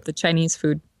go pick up the Chinese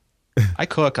food. I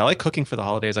cook. I like cooking for the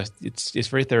holidays. It's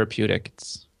very therapeutic.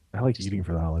 I like eating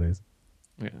for the holidays.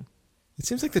 Yeah. It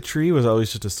seems like the tree was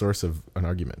always just a source of an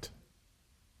argument.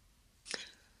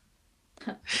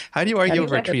 How do you argue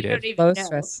over a tree, Dave? Low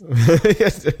stress.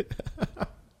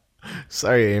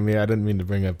 Sorry, Amy. I didn't mean to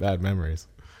bring up bad memories.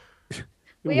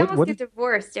 We almost get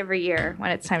divorced every year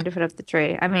when it's time to put up the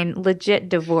tree. I mean, legit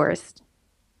divorced.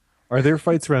 Are there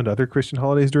fights around other Christian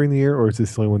holidays during the year, or is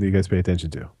this the only one that you guys pay attention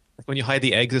to? When you hide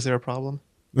the eggs, is there a problem?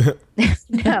 No,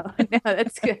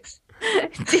 that's good.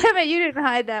 Damn it, you didn't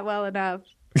hide that well enough.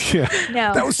 Yeah.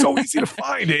 No. That was so easy to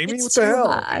find, Amy. What the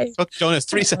hell? Took Jonas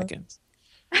 3 seconds.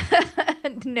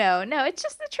 No, it's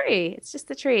just the tree. It's just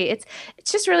the tree. It's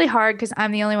just really hard because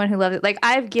I'm the only one who loves it. Like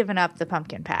I've given up the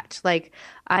pumpkin patch. Like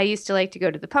I used to like to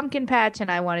go to the pumpkin patch, and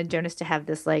I wanted Jonas to have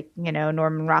this like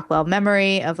Norman Rockwell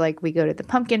memory of like we go to the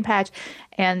pumpkin patch,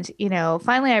 and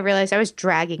finally I realized I was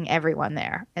dragging everyone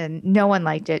there, and no one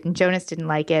liked it, and Jonas didn't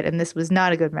like it, and this was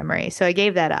not a good memory. So I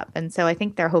gave that up, and so I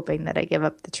think they're hoping that I give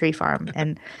up the tree farm,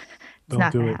 and it's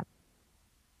not going to happen.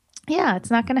 Yeah, it's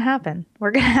not going to happen.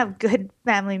 We're going to have good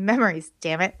family memories,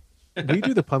 damn it. We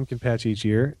do the pumpkin patch each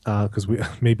year because we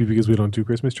don't do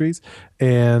Christmas trees.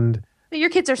 And but your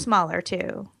kids are smaller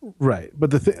too. Right.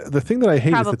 But the thing that I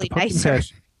hate is that the pumpkin nicer.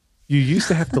 patch, you used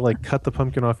to have to like cut the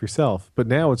pumpkin off yourself, but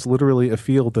now it's literally a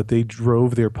field that they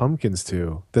drove their pumpkins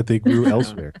to that they grew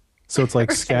elsewhere. So it's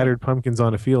like scattered pumpkins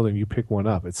on a field and you pick one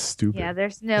up. It's stupid. Yeah,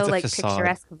 there's no like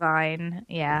picturesque vine.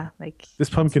 Yeah, like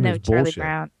this pumpkin is Charlie bullshit.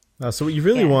 Brown. So what you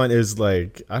really want is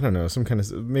like, I don't know, some kind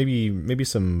of maybe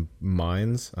some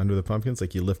mines under the pumpkins.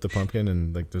 Like you lift the pumpkin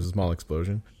and like there's a small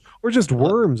explosion. Or just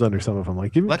worms under some of them.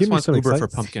 Like give me wants some Uber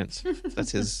excitement. for pumpkins.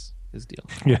 That's his deal.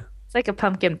 Yeah. It's like a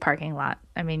pumpkin parking lot.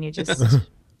 I mean, you just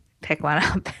pick one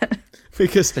up.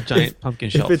 Because the giant pumpkin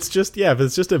shelf. If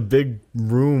it's just a big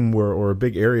room or a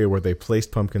big area where they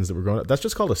placed pumpkins that were growing up, that's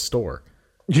just called a store.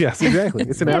 Yes, exactly.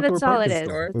 It's an outdoor that's all pumpkin it is.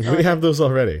 store. We have those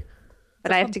already.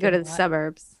 But I have to go to the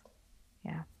suburbs.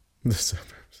 Yeah. The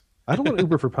suburbs. I don't want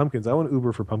Uber for pumpkins. I want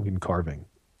Uber for pumpkin carving.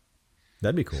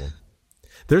 That'd be cool.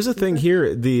 There's a thing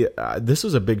here. This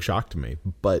was a big shock to me,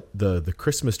 but the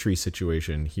Christmas tree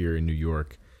situation here in New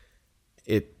York,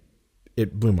 it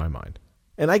blew my mind.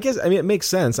 And I guess it makes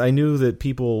sense. I knew that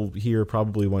people here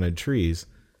probably wanted trees,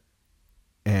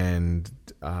 and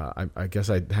I guess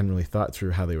I hadn't really thought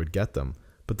through how they would get them.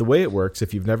 But the way it works,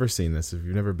 if you've never seen this, if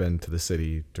you've never been to the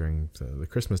city during the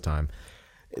Christmas time,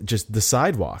 just the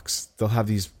sidewalks, they'll have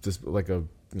this like a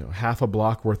half a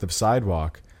block worth of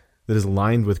sidewalk that is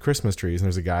lined with Christmas trees, and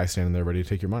there's a guy standing there ready to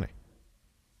take your money.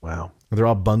 Wow. They're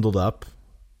all bundled up,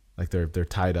 like they're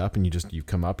tied up, and you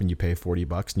come up and you pay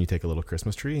 $40 and you take a little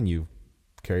Christmas tree and you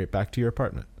carry it back to your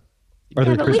apartment. Are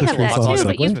there But we Christmas have trees that on too, the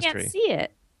but you subway? can't see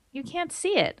it. You can't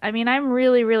see it. I mean, I'm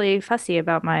really, really fussy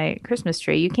about my Christmas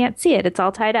tree. You can't see it. It's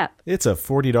all tied up. It's a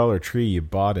 $40 tree you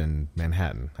bought in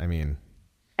Manhattan. I mean,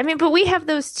 but we have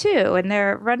those too, and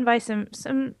they're run by some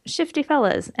shifty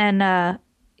fellas. And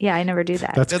yeah, I never do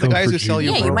that. That's They're the guys who sell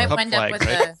you Yeah, you might cup wind up flags,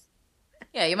 with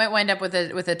right? you might wind up with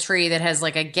a tree that has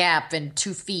like a gap in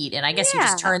 2 feet, and I guess you Yeah.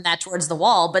 just turn that towards the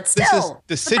wall. But This is still,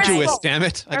 deciduous, damn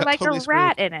it. I or got like totally a screwed.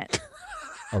 rat in it.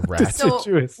 a rat. So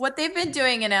Deciduous. what they've been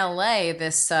doing in LA,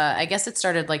 I guess it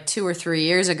started like 2 or 3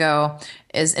 years ago,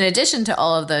 is in addition to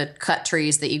all of the cut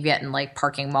trees that you get in like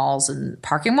shopping malls,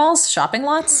 shopping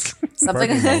lots, something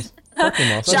Parking malls. Parking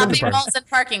malls. shopping malls and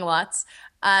parking lots.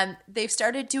 They've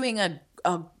started doing a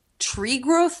tree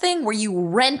growth thing where you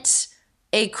rent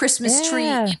a Christmas tree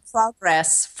Yeah. in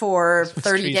progress for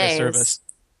 30 Trees are days. service.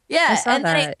 Yeah, I saw and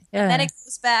then that, and then yeah. it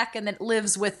goes back and then it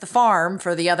lives with the farm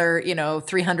for the other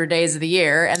 300 days of the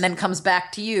year, and then comes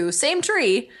back to you, same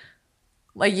tree,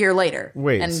 a year later.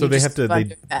 Wait, and so you they just have to keep on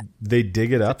doing that. they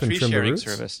dig it up and Tree trim the sharing roots?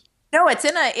 service. No, it's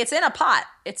in a pot.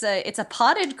 It's a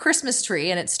potted Christmas tree,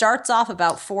 and it starts off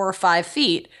about 4 or 5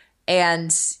 feet,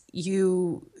 and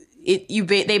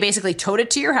they basically tote it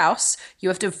to your house. You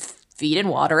have to feed and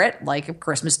water it like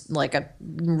a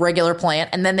regular plant,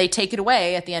 and then they take it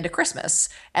away at the end of Christmas,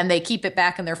 and they keep it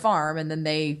back in their farm, and then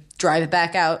they drive it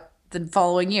back out the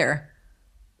following year.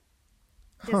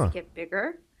 Does it get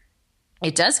bigger?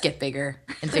 It does get bigger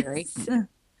in theory.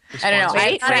 I don't know.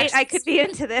 Wait, I could be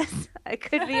into this. I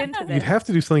could be into You'd this. have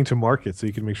to do something to market so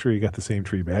you can make sure you got the same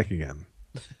tree back again.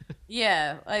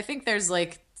 Yeah, I think there's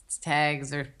like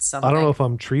tags or something. I don't know if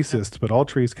I'm treeicist, but all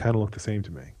trees kind of look the same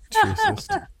to me.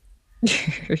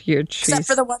 Your Except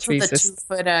for the ones with trees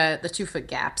the 2 foot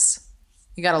gaps.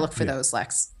 You got to look for those,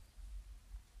 Lex.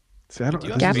 See, I don't, Do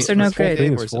you have Gaps this are no whole good.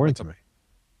 thing Or is is it foreign like to me.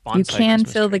 You Bonsai can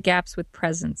Christmas fill tree. the gaps with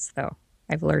presents, though.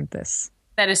 I've learned this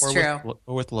That is Or true.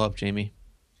 with love, Jamie.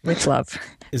 with love.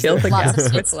 Is Fill there- the Lots of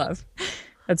gaps with seeds. love.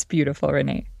 That's beautiful,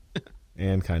 Renee.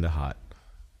 And kind of hot.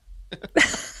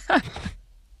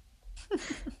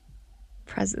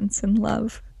 Presents and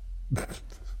love. I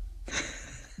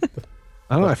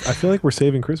don't know. I feel like we're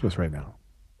saving Christmas right now.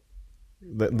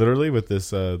 Literally with this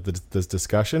this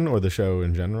discussion, or the show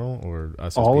in general, or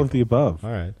us as All of people? the above.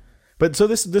 All right, but so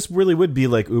this really would be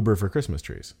like Uber for Christmas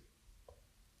trees.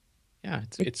 Yeah,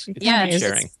 it's Yeah, tree it's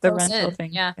sharing. The close rental in,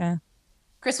 thing. yeah.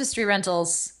 Christmas tree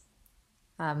rentals.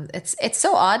 It's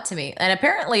so odd to me. And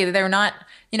apparently they're not,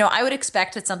 I would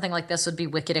expect that something like this would be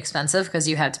wicked expensive because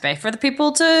you have to pay for the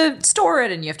people to store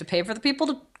it and you have to pay for the people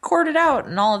to court it out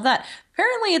and all of that.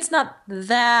 Apparently, it's not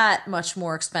that much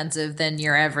more expensive than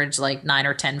your average, like 9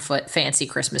 or 10 foot fancy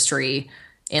Christmas tree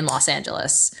in Los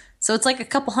Angeles. So it's like a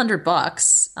couple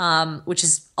 $100, which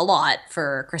is a lot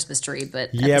for a Christmas tree. But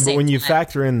but when you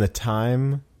factor in the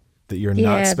time that you're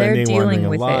not spending warming a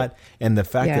lot, and the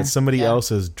fact that somebody else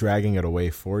is dragging it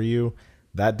away for you,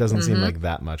 that doesn't seem like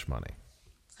that much money.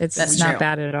 It's not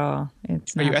bad at all.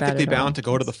 Are you ethically bound to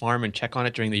go to the farm and check on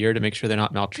it during the year to make sure they're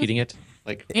not maltreating it?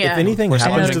 Like, if anything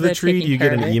happens to the tree, do you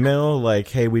get an email like,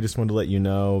 "Hey, we just wanted to let you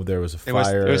know there was a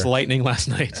fire. There was lightning last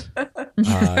night.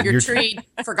 Your tree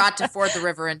forgot to ford the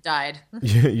river and died.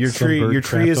 Your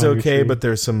tree is okay, but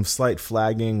there's some slight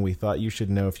flagging. We thought you should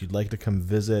know if you'd like to come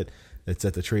visit. It's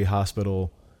at the tree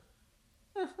hospital."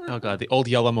 Oh God, the old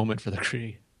yellow moment for the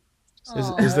tree.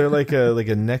 Is there like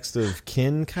a next of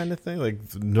kin kind of thing? Like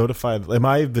notify? Am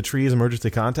I the tree's emergency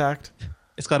contact?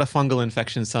 It's got a fungal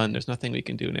infection, son. There's nothing we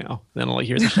can do now. Then all I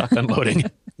hear is the shotgun loading.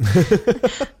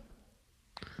 The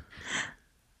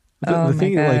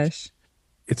thing, like,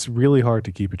 it's really hard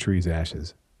to keep a tree's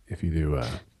ashes if you do.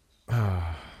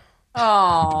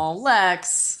 Oh,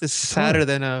 Lex. It's sadder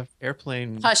than a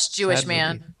airplane. Hush, Jewish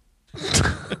man.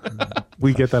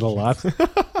 We get that a lot.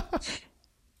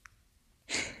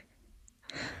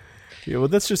 Yeah, well,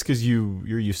 that's just because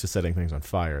you're used to setting things on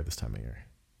fire this time of year.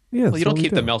 Yeah, well, you don't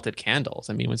keep the melted candles.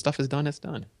 I mean, when stuff is done, it's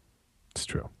done. It's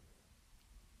true.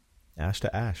 Ash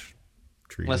to ash.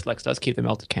 Tree. Unless Lex does keep the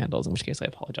melted candles, in which case I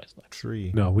apologize, Lex.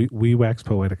 Tree. No, we wax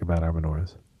poetic about our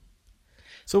menorahs.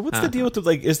 So what's the deal with the,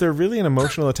 like, is there really an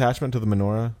emotional attachment to the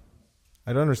menorah?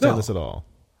 I don't understand this at all.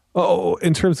 Oh,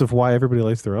 in terms of why everybody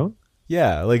lights their own?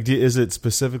 Yeah, like, is it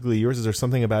specifically yours? Is there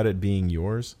something about it being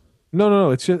yours?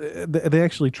 No. It's just they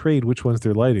actually trade which ones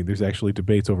they're lighting. There's actually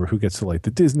debates over who gets to light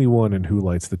the Disney one and who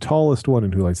lights the tallest one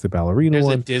and who lights the ballerina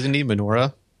one. There's a Disney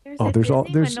menorah.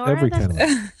 There's every kind of.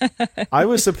 I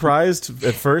was surprised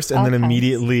at first, and then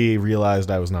immediately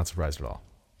realized I was not surprised at all.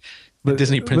 The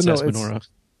Disney princess menorah.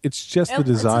 It's just the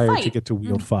desire to get to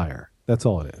wield fire. That's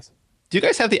all it is. Do you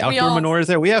guys have the outdoor menorahs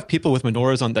there? We have people with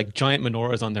menorahs on, like, giant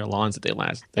menorahs on their lawns that they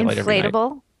light every night.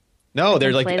 Inflatable? No,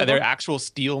 they're actual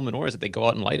steel menorahs that they go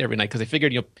out and light every night because they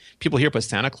figured, people here put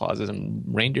Santa Clauses and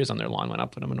reindeers on their lawn. Why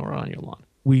not put a menorah on your lawn?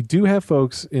 We do have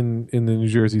folks in the New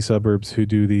Jersey suburbs who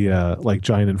do the like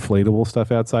giant inflatable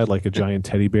stuff outside, like a giant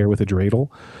teddy bear with a dreidel.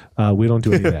 We don't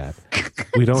do any of that.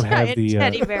 We don't have the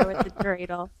teddy bear with the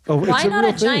dreidel. Why not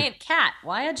a giant cat?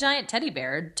 Why a giant teddy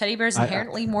bear? Teddy bear's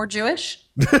inherently more Jewish.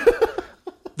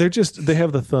 They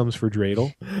have the thumbs for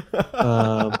dreidel.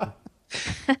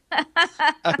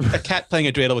 A cat playing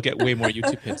a dreidel will get way more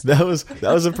YouTube hits. That was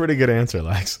a pretty good answer,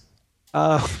 Lex.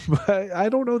 But I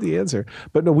don't know the answer.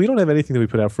 But no, we don't have anything that we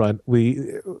put out front.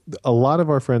 A lot of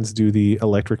our friends do the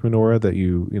electric menorah that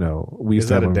we used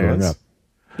to have when growing up.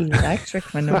 Electric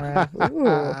menorah.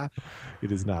 Ooh.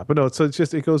 It is not. But no, so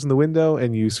it goes in the window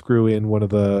and you screw in one of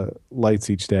the lights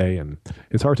each day, and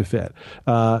it's hard to fit.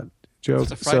 Joke.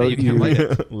 It's a Friday, you can't light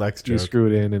it. Lex joke. You screw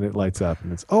it in and it lights up,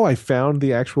 and it's I found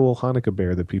the actual Hanukkah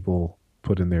bear that people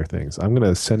put in their things. I'm going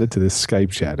to send it to this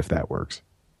Skype chat if that works.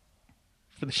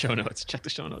 For the show notes. Check the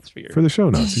show notes for the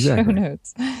show notes. Exactly. Show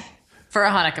notes. For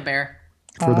a Hanukkah bear.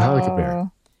 For the Hanukkah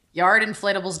bear.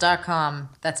 Yardinflatables.com.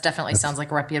 That definitely sounds like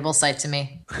a reputable site to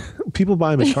me. People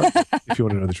buy them at Target if you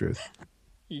want to know the truth.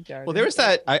 Well, there was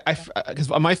that, because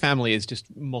my family is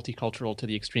just multicultural to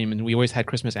the extreme, and we always had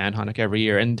Christmas and Hanukkah every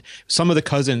year. And some of the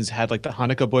cousins had like the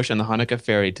Hanukkah bush and the Hanukkah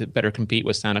fairy to better compete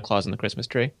with Santa Claus and the Christmas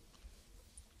tree.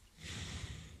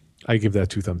 I give that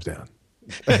 2 thumbs down.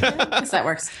 I guess that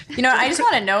works. I just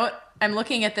want to note, I'm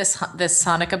looking at this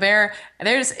Hanukkah bear. And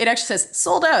it actually says,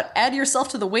 sold out. Add yourself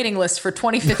to the waiting list for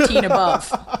 2015 above.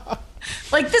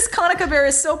 Like, this Hanukkah bear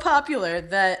is so popular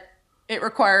that it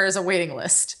requires a waiting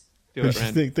list. Do it,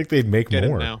 I think they'd make Get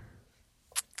more. It now.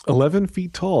 11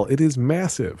 feet tall. It is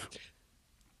massive.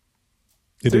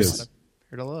 It is.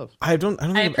 Here to love. I don't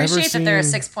think I I've appreciate ever that there are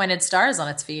seen- 6-pointed stars on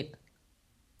its feet.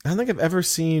 I don't think I've ever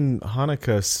seen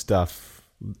Hanukkah stuff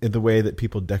in the way that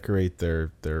people decorate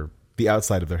the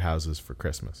outside of their houses for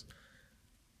Christmas.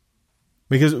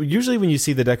 Because usually when you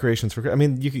see the decorations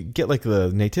you could get like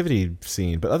the nativity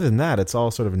scene, but other than that, it's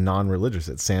all sort of non-religious.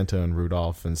 It's Santa and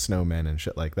Rudolph and snowmen and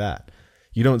shit like that.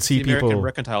 You don't see the people American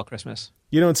Mercantile Christmas.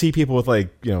 You don't see people with a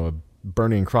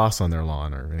burning cross on their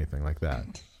lawn or anything like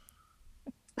that.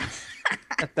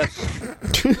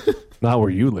 Not where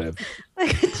you live.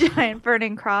 Like a giant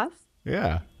burning cross.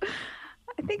 Yeah.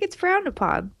 I think it's frowned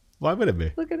upon. Why would it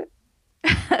be? Look at it.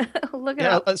 Look it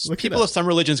up. People of some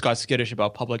religions got skittish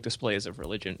about public displays of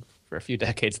religion for a few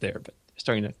decades there, but they're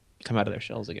starting to come out of their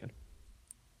shells again.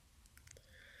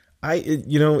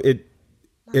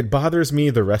 It bothers me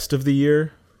the rest of the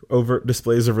year over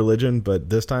displays of religion, but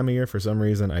this time of year, for some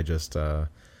reason, I'm just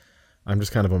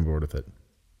kind of on board with it.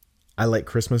 I like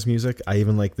Christmas music. I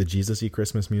even like the Jesus-y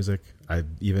Christmas music. I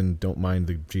even don't mind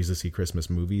the Jesus-y Christmas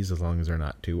movies as long as they're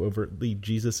not too overtly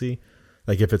Jesus-y.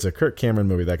 Like if it's a Kirk Cameron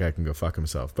movie, that guy can go fuck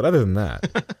himself. But other than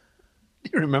that,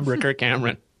 You remember Kirk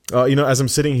Cameron? as I'm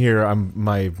sitting here,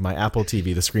 my Apple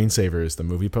TV, the screensaver is the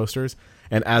movie posters,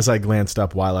 and as I glanced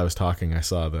up while I was talking, I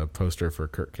saw the poster for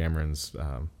Kirk Cameron's.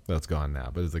 That's gone now,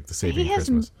 but it's like the Saving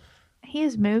Christmas. He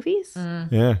has movies.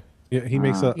 Yeah. Yeah, he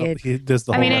makes he does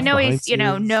the whole. I mean, I know behind he's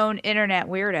scenes. known internet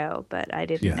weirdo, but I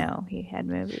didn't know he had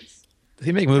movies. Does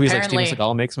he make movies like Apparently. Steven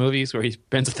Seagal makes movies where he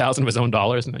spends $1,000 of his own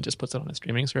dollars and then just puts it on a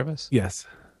streaming service? Yes.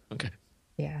 Okay.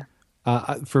 Yeah.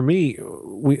 For me,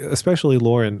 especially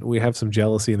Lauren, we have some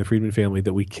jealousy in the Friedman family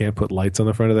that we can't put lights on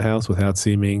the front of the house without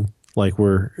seeming like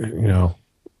we're,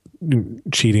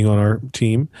 cheating on our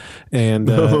team. And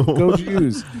go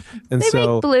Jews. And They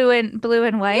so make blue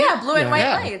and white. Yeah, blue and white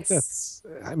Yeah. lights.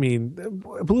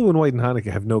 blue and white and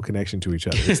Hanukkah have no connection to each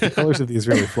other. It's the colors of the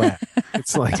Israeli flag.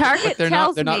 It's like Target they're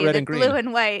tells not me red that and green. blue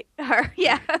and white are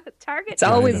Target. It's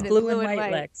tells always me that blue and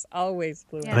white, Lex. Always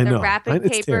blue. Yeah, and white. I know. the wrapping It's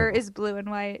paper terrible. is blue and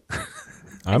white.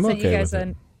 I'm I sent okay you guys with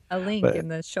it. a link But- in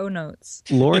the show notes.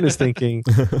 Lauren is thinking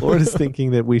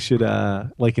that we should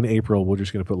like in April we're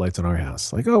just going to put lights on our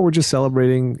house. Like, oh, we're just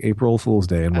celebrating April Fool's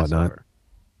Day and whatnot. Passover.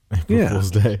 April Yeah.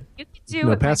 Fool's Day. You could do No,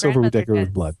 what my Passover we grandmother decorate with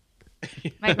does. blood.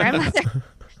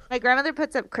 My grandmother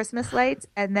puts up Christmas lights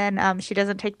and then she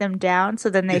doesn't take them down, so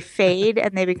then they fade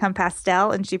and they become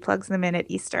pastel, and she plugs them in at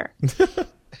Easter.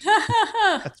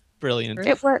 Brilliant.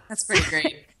 It works. That's pretty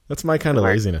great. That's my kind of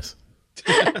laziness.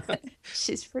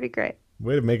 She's pretty great.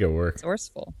 Way to make it work.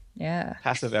 Resourceful. Yeah.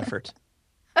 Passive effort.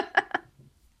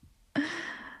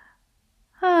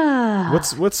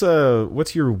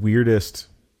 What's your weirdest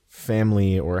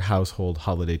family or household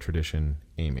holiday tradition,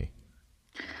 Amy?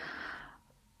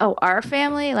 Oh, our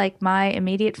family, like my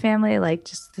immediate family, like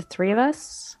just the three of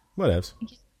us. Whatevs.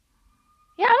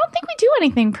 Yeah, I don't think we do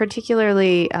anything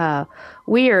particularly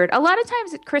weird. A lot of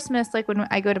times at Christmas, like when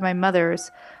I go to my mother's,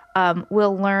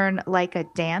 we'll learn like a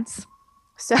dance.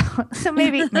 So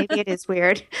maybe it is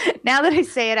weird. Now that I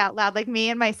say it out loud, like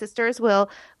me and my sisters will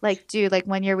like do like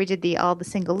one year we did all the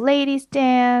single ladies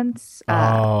dance.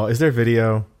 Is there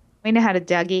video? We know how to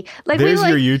Dougie. Like There's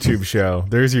we like, your YouTube show.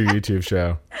 There's your YouTube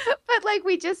show. but like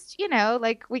we just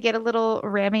like we get a little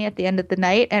Rammy at the end of the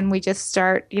night, and we just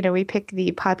start. We pick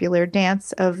the popular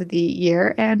dance of the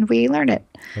year and we learn it.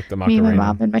 Like the Me, my Macarena.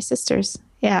 mom, and my sisters.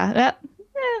 Yeah,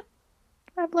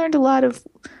 I've learned a lot of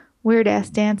weird ass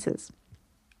dances.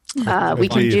 We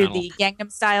can do channel. the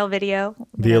Gangnam Style video.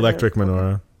 The electric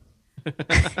menorah.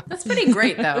 That's pretty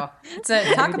great, though.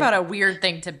 Talk about a weird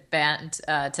thing to band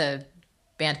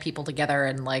people together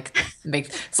and like make.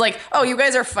 It's like, oh, you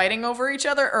guys are fighting over each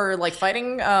other, or like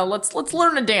fighting. Let's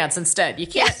learn to dance instead. You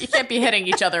can't be hitting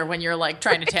each other when you're like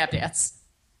trying to tap dance.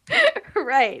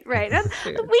 Right.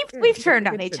 We've turned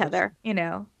on each other.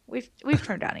 We've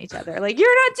turned on each other. Like,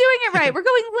 you're not doing it right. We're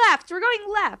going left.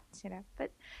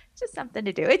 But just something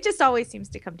to do. It just always seems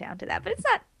to come down to that. But it's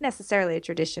not necessarily a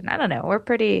tradition. I don't know. We're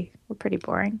pretty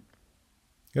boring.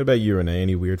 What about you, Renee?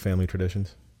 Any weird family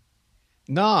traditions?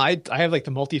 No, I have like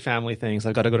the multi-family things.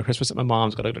 I've got to go to Christmas at my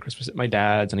mom's, got to go to Christmas at my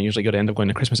dad's, and I usually end up going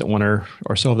to Christmas at one or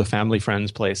so of the family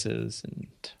friends' places, and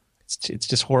it's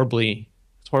just horribly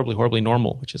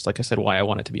normal, which is, like I said, why I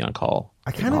wanted to be on call.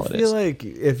 I kind of feel like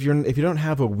if you don't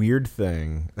have a weird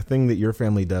thing, a thing that your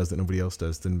family does that nobody else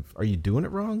does, then are you doing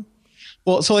it wrong?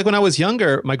 Well, so like when I was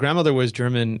younger, my grandmother was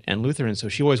German and Lutheran, so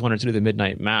she always wanted to do the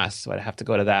midnight mass, so I'd have to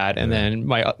go to that. And then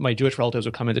my Jewish relatives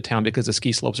would come into town because the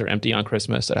ski slopes are empty on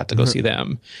Christmas, so I'd have to go see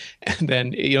them. And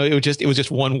then it was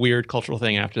just one weird cultural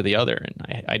thing after the other,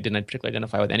 and I didn't particularly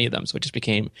identify with any of them, so it just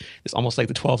became this almost like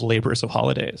the 12 labors of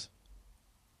holidays.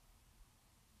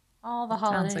 All the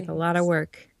holidays. Sounds like a lot of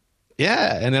work.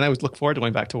 Yeah, and then I would look forward to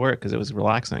going back to work because it was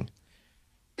relaxing.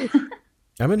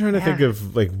 I've been trying to think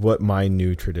of like what my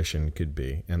new tradition could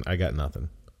be, and I got nothing.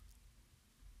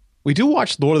 We do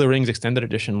watch Lord of the Rings Extended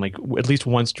Edition like at least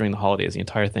once during the holidays, the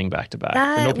entire thing back to back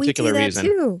for no particular we do that reason.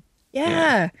 too.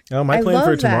 Yeah. Oh, my I plan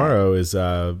for love that. tomorrow is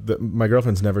my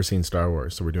girlfriend's never seen Star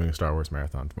Wars, so we're doing a Star Wars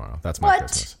marathon tomorrow. That's my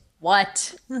Christmas.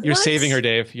 What? You're saving her,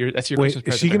 Dave. That's your Wait, Christmas is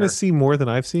present she to going to her. see more than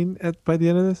I've seen by the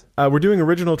end of this? We're doing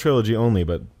original trilogy only,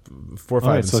 but 4, 5, All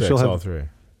right, and so 6, she'll have- all three.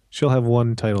 She'll have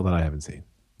one title that I haven't seen.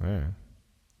 All right.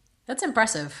 That's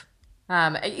impressive.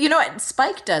 You know what?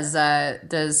 Spike does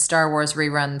Star Wars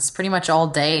reruns pretty much all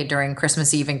day during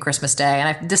Christmas Eve and Christmas Day, and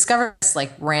I discovered this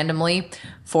like randomly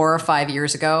 4 or 5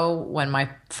 years ago when my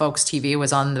folks' TV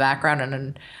was on in the background,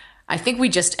 and I think we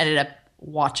just ended up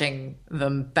watching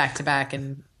them back to back,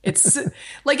 and it's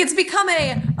like it's become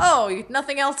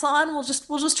nothing else on. We'll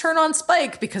just turn on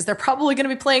Spike because they're probably going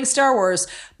to be playing Star Wars.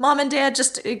 Mom and Dad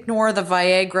just ignore the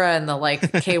Viagra and the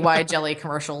like KY jelly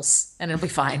commercials, and it'll be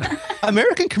fine.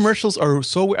 American commercials are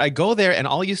so weird. I go there and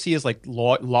all you see is like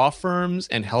law firms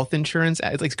and health insurance.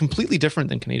 It's like completely different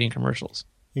than Canadian commercials.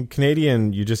 In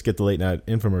Canadian, you just get the late night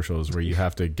infomercials where you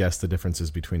have to guess the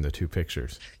differences between the two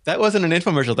pictures. That wasn't an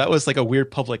infomercial. That was like a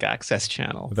weird public access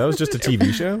channel. That was just a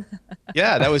TV show?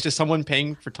 Yeah, that was just someone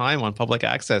paying for time on public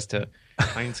access to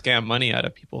try and scam money out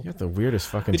of people. You got the weirdest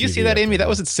fucking Did you TV see that, out Amy? there. That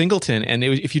was at Singleton. And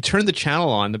if you turned the channel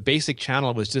on, the basic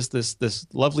channel was just this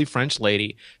lovely French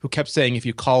lady who kept saying if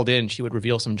you called in, she would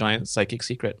reveal some giant psychic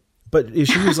secret. But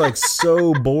she was like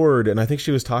so bored, and I think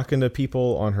she was talking to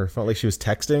people on her phone, like she was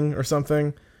texting or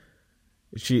something.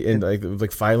 And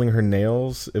like filing her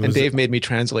nails. And Dave made me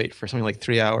translate for something like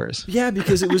 3 hours. Yeah,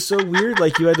 because it was so weird.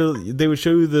 Like they would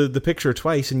show you the picture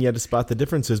twice, and you had to spot the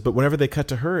differences. But whenever they cut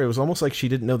to her, it was almost like she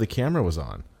didn't know the camera was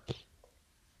on.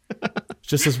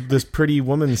 Just this pretty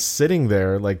woman sitting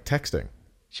there, like texting.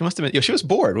 She must have been. She was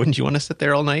bored. Wouldn't you want to sit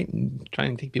there all night and try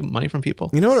and take money from people?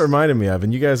 You know what it reminded me of,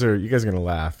 and you guys are gonna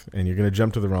laugh, and you're gonna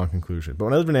jump to the wrong conclusion. But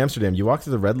when I lived in Amsterdam, you walk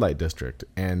through the red light district,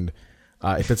 and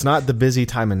if it's not the busy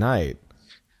time of night.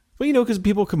 Well, you know, because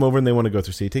people come over and they want to go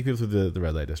through. So you take people through the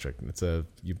red light district, and it's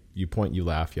you point, you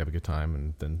laugh, you have a good time,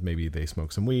 and then maybe they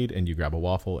smoke some weed, and you grab a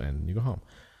waffle, and you go home.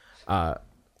 But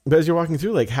as you're walking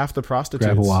through, like half the prostitutes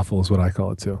Grab a waffle is what I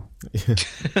call it too.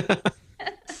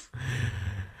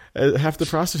 Half the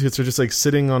prostitutes are just like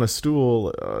sitting on a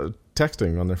stool,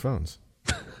 texting on their phones.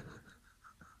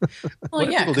 Well,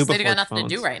 yeah, because they before got nothing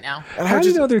phones? to do right now. How do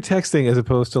you know they're texting as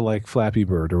opposed to like Flappy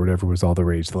Bird or whatever was all the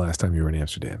rage the last time you were in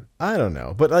Amsterdam? I don't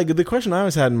know, but like the question I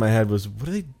always had in my head was,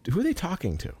 who are they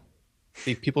talking to?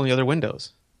 The people in the other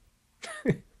windows.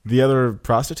 The other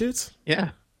prostitutes? Yeah.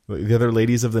 The other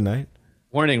ladies of the night?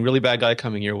 Warning, really bad guy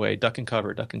coming your way. Duck and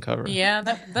cover, duck and cover. Yeah,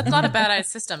 that's not a bad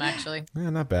system, actually.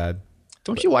 Yeah, not bad.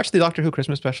 Don't you watch the Doctor Who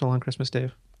Christmas special on Christmas,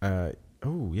 Dave?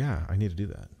 Oh, yeah, I need to do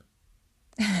that.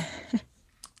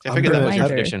 I figured that was your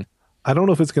tradition. I don't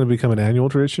know if it's going to become an annual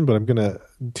tradition, but I'm going to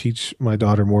teach my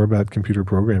daughter more about computer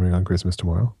programming on Christmas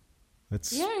tomorrow.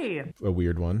 That's Yay. a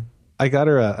weird one. I got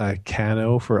her a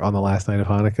Kano for on the last night of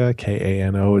Hanukkah,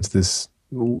 Kano. It's this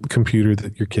computer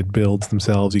that your kid builds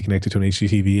themselves. You connect it to an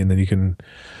HDTV, and then you can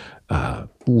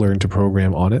learn to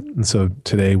program on it. And so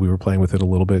today we were playing with it a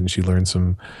little bit, and she learned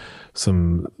some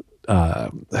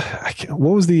what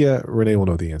was the Renee will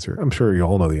know the answer. I'm sure you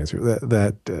all know the answer.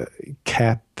 That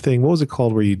cat thing. What was it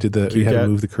called? Where you did you had to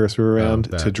move the cursor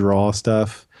around to draw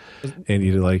stuff, and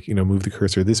you had to move the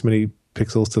cursor this many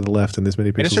pixels to the left and this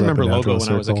many pixels. I just remember up and Logo down to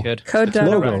when I was a circle. kid. Code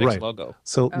Logo, right? Logo.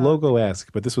 So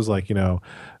Logo-esque, but this was like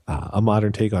a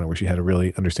modern take on it, where she had to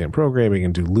really understand programming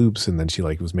and do loops, and then she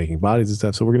was making bodies and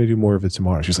stuff. So we're going to do more of it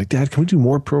tomorrow. She's like, Dad, can we do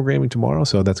more programming tomorrow?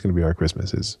 So that's going to be our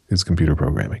Christmas is computer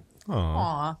programming.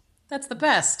 Aw, that's the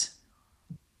best.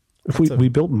 We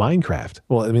built Minecraft.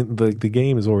 Well, I mean, the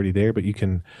game is already there, but you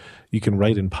can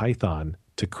write in Python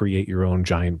to create your own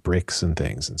giant bricks and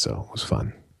things, and so it was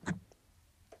fun.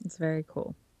 It's very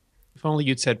cool. If only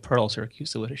you'd said Pearl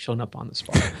Syracuse, it would have shown up on the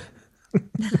spot.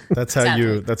 That's how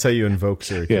you invoke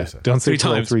Syracuse. Yeah, don't say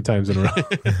Pearl 3 times in a row.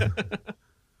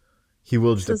 He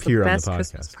will just This is appear the on the best podcast.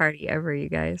 Christmas party ever, you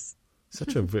guys.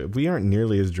 We aren't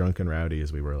nearly as drunk and rowdy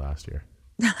as we were last year.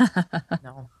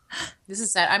 No, this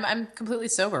is sad. I'm completely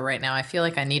sober right now. I feel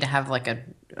like I need to have like a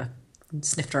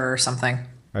snifter or something.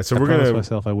 All right, so I we're promised gonna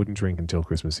myself I wouldn't drink until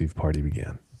Christmas Eve party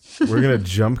began.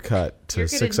 jump cut to You're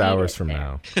gonna 6 need hours it, from man.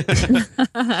 now.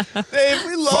 Dave,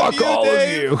 we love Fuck all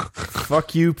Dave. of you.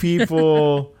 Fuck you,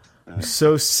 people! I'm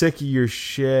so sick of your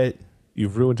shit.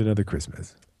 You've ruined another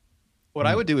Christmas. What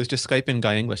I would do is just Skype in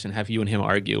Guy English and have you and him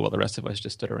argue while the rest of us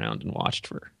just stood around and watched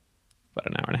for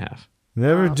about an hour and a half.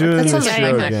 Never doing That this sounds show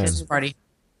like a again. Christmas party.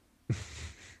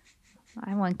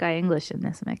 I want Guy English in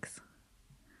this mix.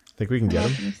 Think we can get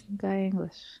him? Give me some Guy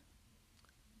English.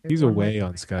 He's away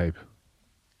on Skype.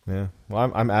 Yeah.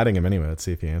 Well, I'm adding him anyway. Let's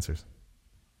see if he answers.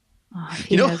 Oh, if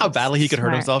You know knows how it's badly he could hurt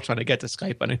smart. himself trying to get to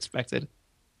Skype unexpected?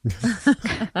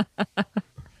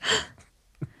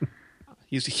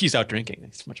 He's out drinking.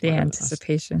 He's much The better than us.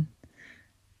 anticipation.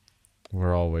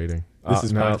 We're all waiting. This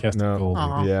is no, podcast no. gold.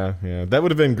 Aw. Yeah. That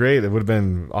would have been great. It would have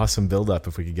been awesome build up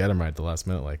if we could get him right at the last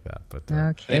minute like that. But No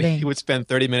He kidding. would spend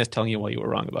 30 minutes telling you why you were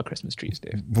wrong about Christmas trees,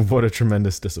 Dave. what a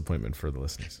tremendous disappointment for the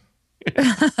listeners.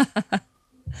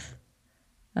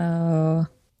 Oh,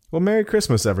 Well, Merry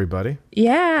Christmas, everybody.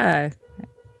 yeah. I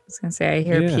was going to say, I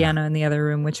hear Yeah. a piano in the other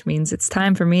room, which means it's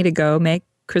time for me to go make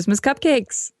Christmas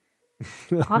cupcakes.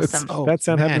 Awesome. That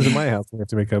sound man. happens in my house. We have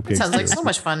to make cupcakes. Sounds like too. so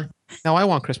much fun. Now I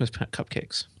want Christmas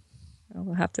cupcakes.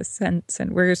 We'll have to send.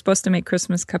 We're supposed to make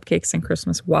Christmas cupcakes and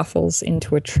Christmas waffles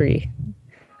into a tree.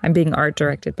 I'm being art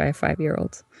directed by a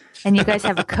 5-year-old. And you guys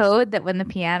have a code that when the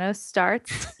piano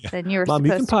starts, then you're Mom,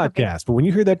 you can supposed to podcast, but when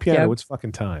you hear that piano, Yep. it's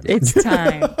fucking time. It's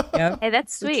time. Yep. Hey,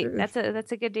 that's sweet. truth.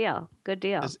 That's a good deal. Good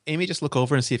deal. Does Amy just look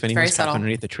over and see if very anyone's trapped subtle.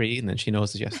 underneath the tree, and then she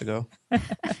knows that she has to go?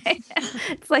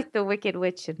 It's like the Wicked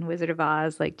Witch in Wizard of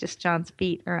Oz, like just John's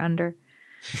feet are under.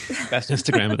 Best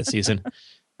Instagram of the season.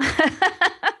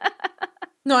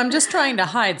 No, I'm just trying to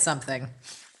hide something.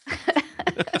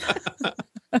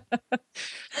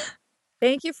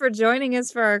 Thank you for joining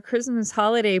us for our Christmas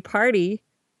holiday party.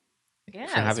 Yeah,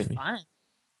 for it was having me. fun.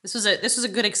 This was a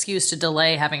good excuse to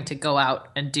delay having to go out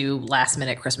and do last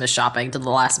minute Christmas shopping to the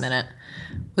last minute.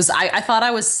 I thought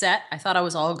I was set. I thought I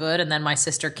was all good, and then my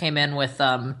sister came in with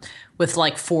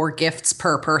like 4 gifts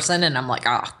per person, and I'm like,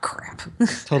 oh crap.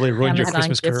 Totally ruined your Amazon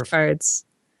Christmas gift curve. cards.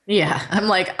 Yeah, I'm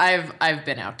like I've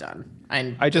been outdone.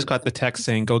 I just got the text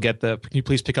saying, can you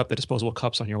please pick up the disposable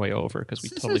cups on your way over? Because we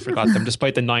totally forgot them,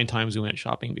 despite the 9 times we went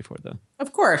shopping before the.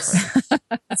 Of course.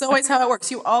 That's always how it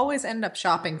works. You always end up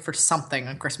shopping for something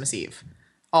on Christmas Eve.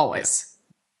 Always.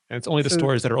 And it's only the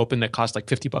stores that are open that cost like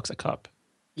 $50 a cup.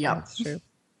 Yeah. That's true.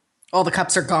 All the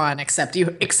cups are gone except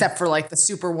for like the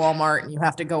super Walmart, and you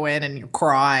have to go in and you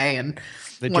cry and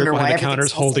The wonder jerk why behind the everything's counter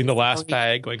is so holding the full. last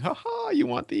bag, going, "Ha ha! You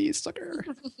want these, sucker?"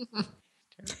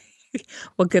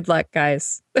 Well, good luck,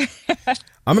 guys.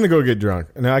 I'm gonna go get drunk.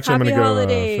 And actually, I'm Happy gonna go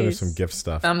holidays. finish some gift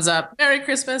stuff. Thumbs up. Merry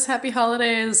Christmas. Happy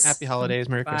holidays. Happy holidays,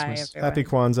 Merry Bye, Christmas, everyone. Happy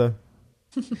Kwanzaa.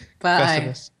 Bye.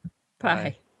 Festivus.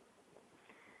 Bye.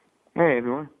 Hey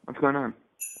everyone, what's going on?